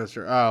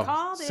trimester.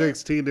 Oh,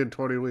 16 and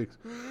 20 weeks.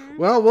 Mm-hmm.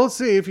 Well, we'll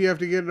see if you have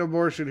to get an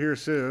abortion here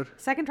soon.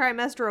 Second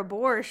trimester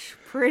abortion.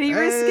 Pretty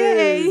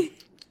risque.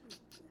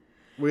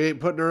 We ain't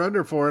putting her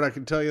under for it, I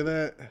can tell you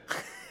that.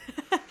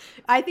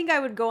 I think I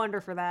would go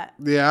under for that.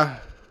 Yeah.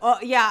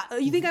 Yeah.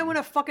 You think I want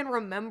to fucking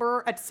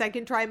remember a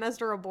second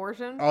trimester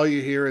abortion? All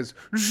you hear is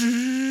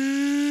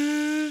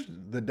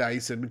the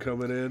Dyson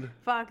coming in.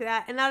 Fuck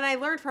that. And then I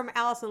learned from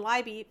Allison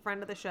Leiby,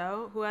 friend of the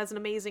show, who has an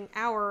amazing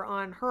hour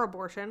on her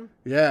abortion.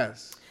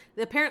 Yes.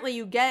 Apparently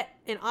you get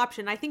an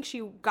option. I think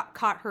she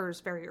caught hers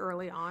very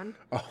early on.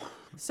 Oh,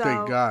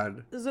 thank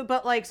God.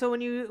 So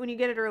when you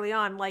get it early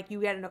on,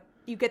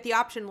 you get the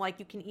option,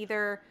 you can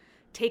either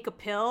take a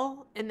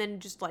pill and then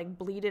just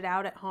bleed it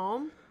out at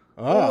home,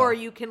 or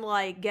you can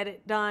get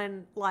it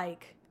done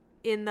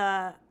in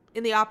the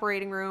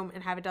operating room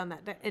and have it done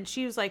that day. And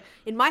she was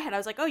in my head, I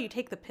was like, oh, you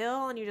take the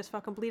pill and you just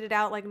fucking bleed it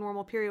out like a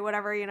normal period,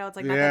 whatever, it's not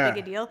that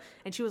big a deal.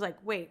 And she was like,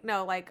 wait,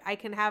 no, I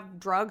can have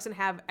drugs and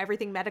have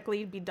everything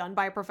medically be done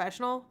by a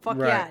professional. Fuck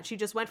right. Yeah. She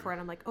just went for it.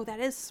 I'm like, oh, that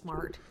is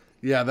smart.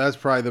 Yeah, that's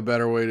probably the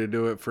better way to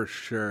do it for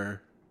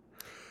sure.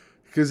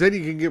 Because then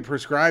you can get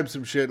prescribed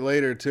some shit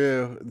later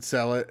too and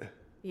sell it.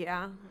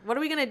 Yeah. What are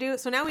we gonna do?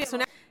 So now, if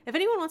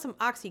anyone wants some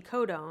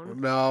oxycodone.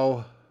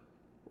 No.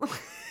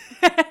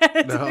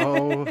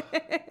 No.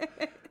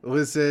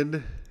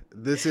 Listen,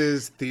 this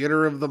is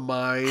Theater of the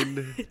Mind.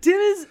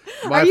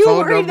 My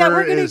phone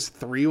number is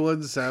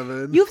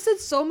 317. You've said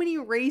so many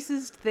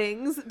racist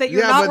things that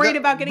you're not worried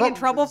about getting in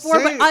trouble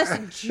for, but us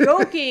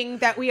joking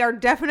that we are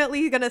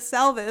definitely going to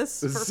sell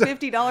this for $50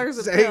 a pill.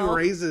 Saying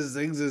racist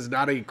things is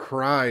not a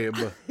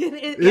crime.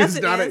 It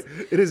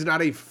is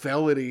not a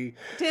felony.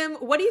 Tim,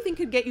 what do you think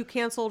could get you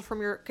canceled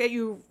from your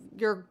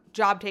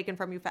job taken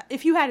from you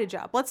if you had a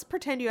job? Let's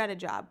pretend you had a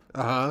job.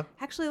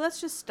 Actually, let's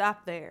just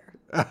stop there.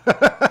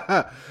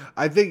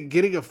 I think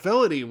getting a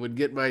felony would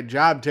get my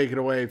job taken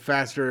away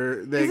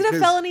faster than... Is it a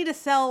felony to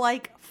sell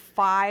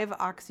 5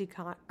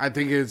 Oxycontin? I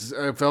think it's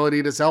a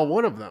felony to sell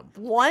one of them.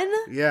 One?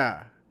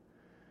 Yeah.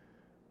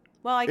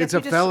 Well, I guess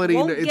it's a felony.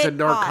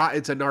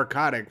 It's a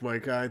narcotic,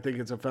 Micah. I think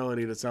it's a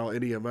felony to sell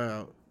any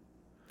amount.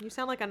 You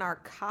sound like a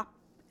narcotic.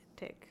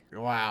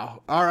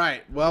 Wow. All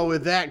right. Well,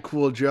 with that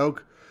cool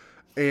joke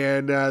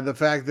and the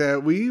fact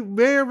that we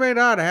may or may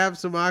not have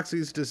some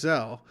oxys to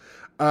sell,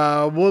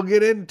 we'll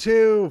get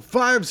into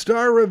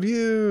 5-star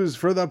reviews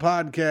for the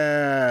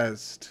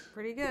podcast.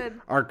 Pretty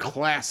good. Our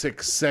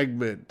classic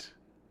segment.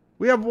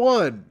 We have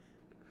one.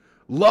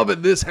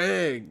 Loving this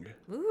hang.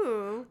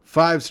 Ooh.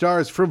 5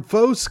 stars from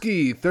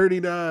Foski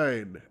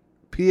 39.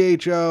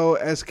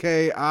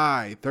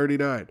 PHOSKI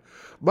 39.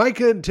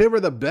 Micah and Tim are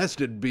the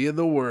best at being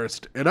the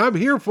worst, and I'm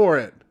here for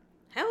it.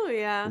 Hell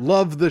yeah.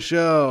 Love the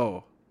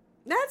show.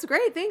 That's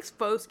great. Thanks,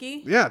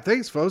 Foski. Yeah,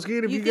 thanks, Foski.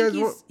 And if you guys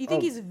want, you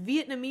think he's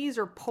Vietnamese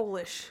or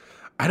Polish?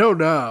 I don't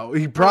know.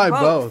 He probably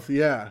both.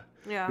 Yeah.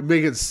 Yeah.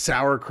 Making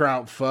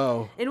sauerkraut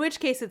pho. In which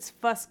case, it's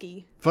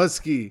Fusky.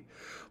 Fusky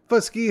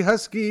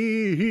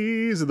Husky.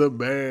 He's the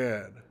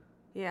man.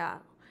 Yeah,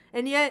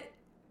 and yet,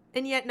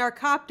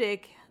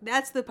 Narcoptic.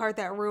 That's the part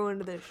that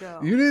ruined the show.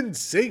 You didn't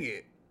sing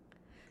it.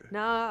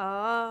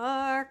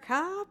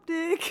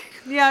 Narcoptic.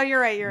 Yeah,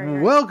 you're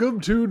right. Welcome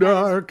to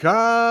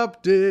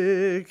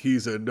Narcoptic.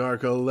 He's a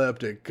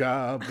narcoleptic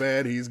cop,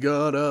 and he's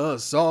gonna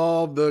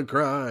solve the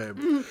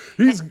crime.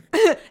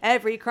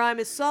 Every crime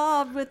is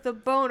solved with the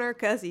boner,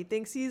 cause he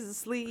thinks he's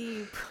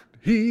asleep.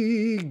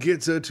 He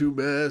gets a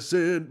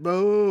tumescent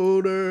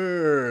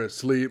boner.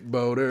 Sleep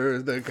boner.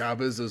 The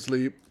cop is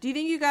asleep. Do you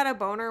think you got a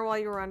boner while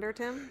you were under,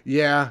 Tim?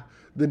 Yeah.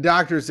 The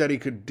doctor said he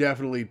could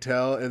definitely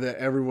tell, and that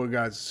everyone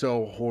got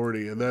so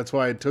horny. And that's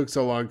why it took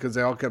so long, because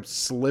they all kept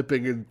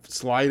slipping and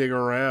sliding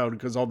around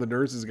because all the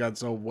nurses got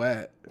so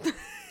wet.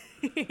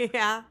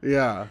 Yeah.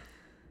 Yeah.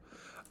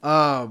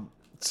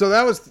 So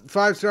that was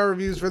 5-star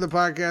reviews for the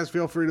podcast.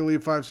 Feel free to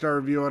leave 5-star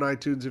review on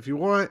iTunes if you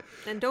want.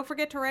 And don't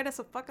forget to write us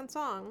a fucking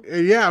song.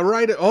 Yeah,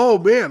 write it. Oh,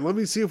 man. Let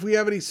me see if we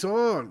have any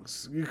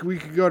songs. We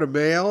could go to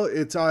mail.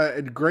 It's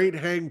at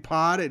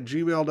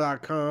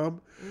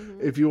greathangpod@gmail.com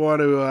if you want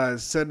to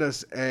send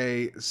us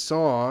a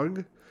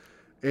song.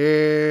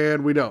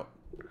 And we don't.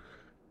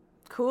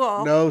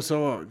 Cool. No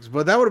songs.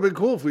 But that would have been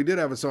cool if we did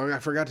have a song. I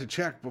forgot to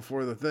check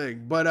before the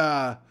thing.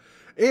 But,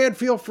 and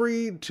feel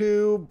free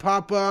to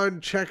pop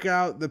on, check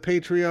out the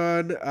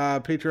Patreon,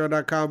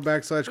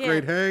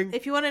 patreon.com/greathang.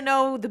 If you want to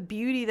know the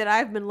beauty that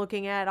I've been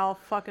looking at all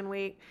fucking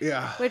week.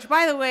 Yeah. Which,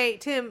 by the way,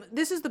 Tim,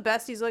 this is the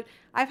best he's looked.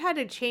 I've had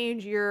to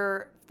change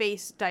your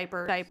face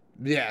diaper.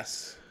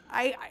 Yes.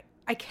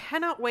 I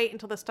cannot wait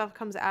until the stuff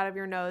comes out of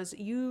your nose.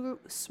 You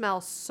smell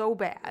so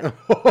bad.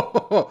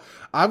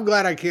 I'm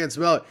glad I can't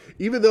smell it,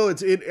 even though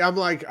I'm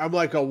like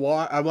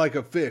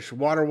a fish,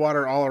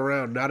 water all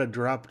around, not a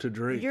drop to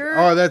drink.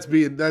 That's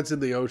in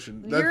the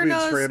ocean. That's your being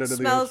nose stranded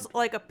in the ocean. smells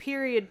like a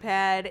period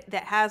pad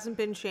that hasn't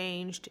been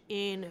changed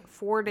in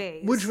 4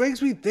 days. Which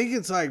makes me think,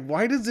 it's like,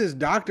 why does this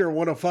doctor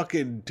want to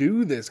fucking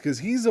do this? Because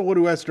he's the one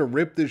who has to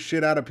rip this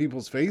shit out of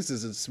people's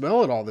faces and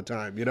smell it all the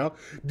time. You know?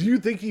 Do you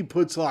think he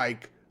puts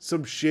like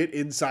some shit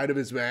inside of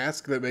his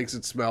mask that makes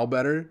it smell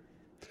better?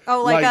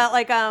 Oh,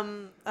 like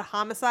a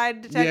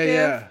homicide detective?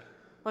 Yeah.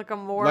 Like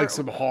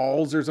some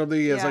Halls or something.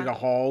 He has like a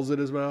Halls in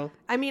his mouth.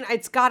 I mean,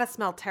 it's gotta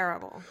smell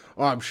terrible.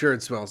 Oh, I'm sure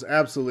it smells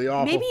absolutely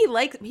awful. Maybe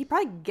he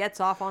probably gets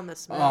off on the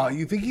smell. Oh,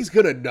 you think he's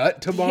gonna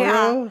nut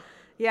tomorrow?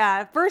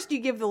 Yeah. First you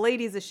give the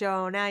ladies a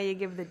show, now you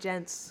give the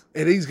gents.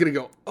 And he's gonna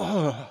go,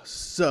 oh,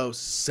 so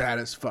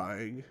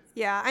satisfying.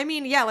 Yeah, I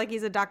mean, like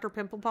he's a Dr.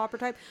 Pimple Popper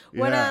type.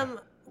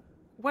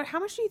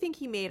 How much do you think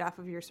he made off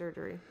of your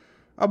surgery?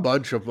 A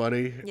bunch of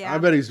money. Yeah. I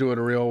bet he's doing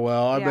real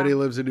well. I bet he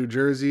lives in New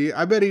Jersey.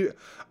 I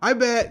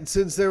bet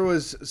since there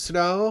was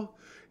snow,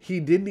 he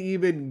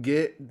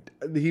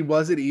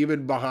wasn't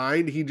even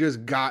behind. He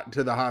just got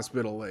to the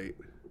hospital late.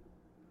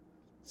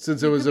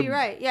 Since it was be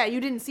right. Yeah, you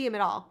didn't see him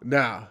at all.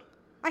 No.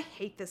 I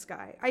hate this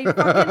guy.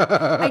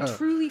 I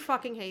truly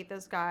fucking hate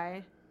this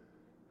guy.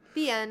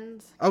 The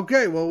end.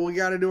 Okay, well, we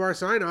got to do our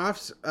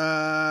sign-offs.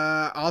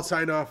 I'll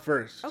sign off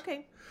first.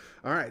 Okay.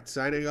 All right,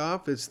 signing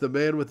off. It's the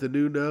man with the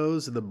new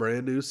nose and the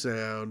brand new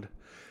sound.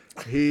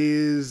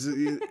 He's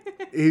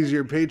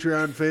your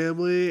Patreon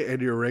family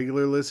and your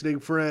regular listening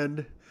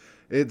friend.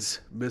 It's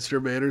Mr.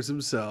 Manners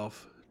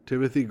himself,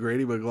 Timothy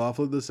Grady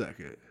McLaughlin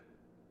II.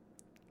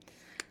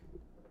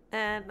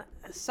 And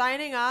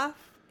signing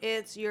off,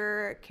 it's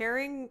your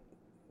caring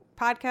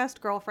podcast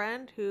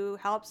girlfriend who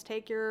helps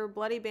take your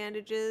bloody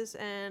bandages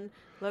and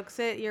looks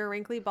at your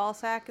wrinkly ball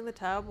sack in the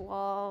tub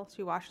while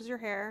she washes your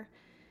hair.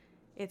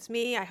 It's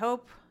me. I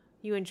hope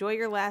you enjoy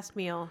your last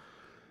meal.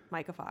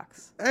 Micah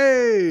Fox.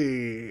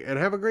 Hey, and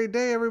have a great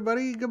day,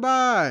 everybody.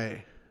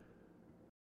 Goodbye.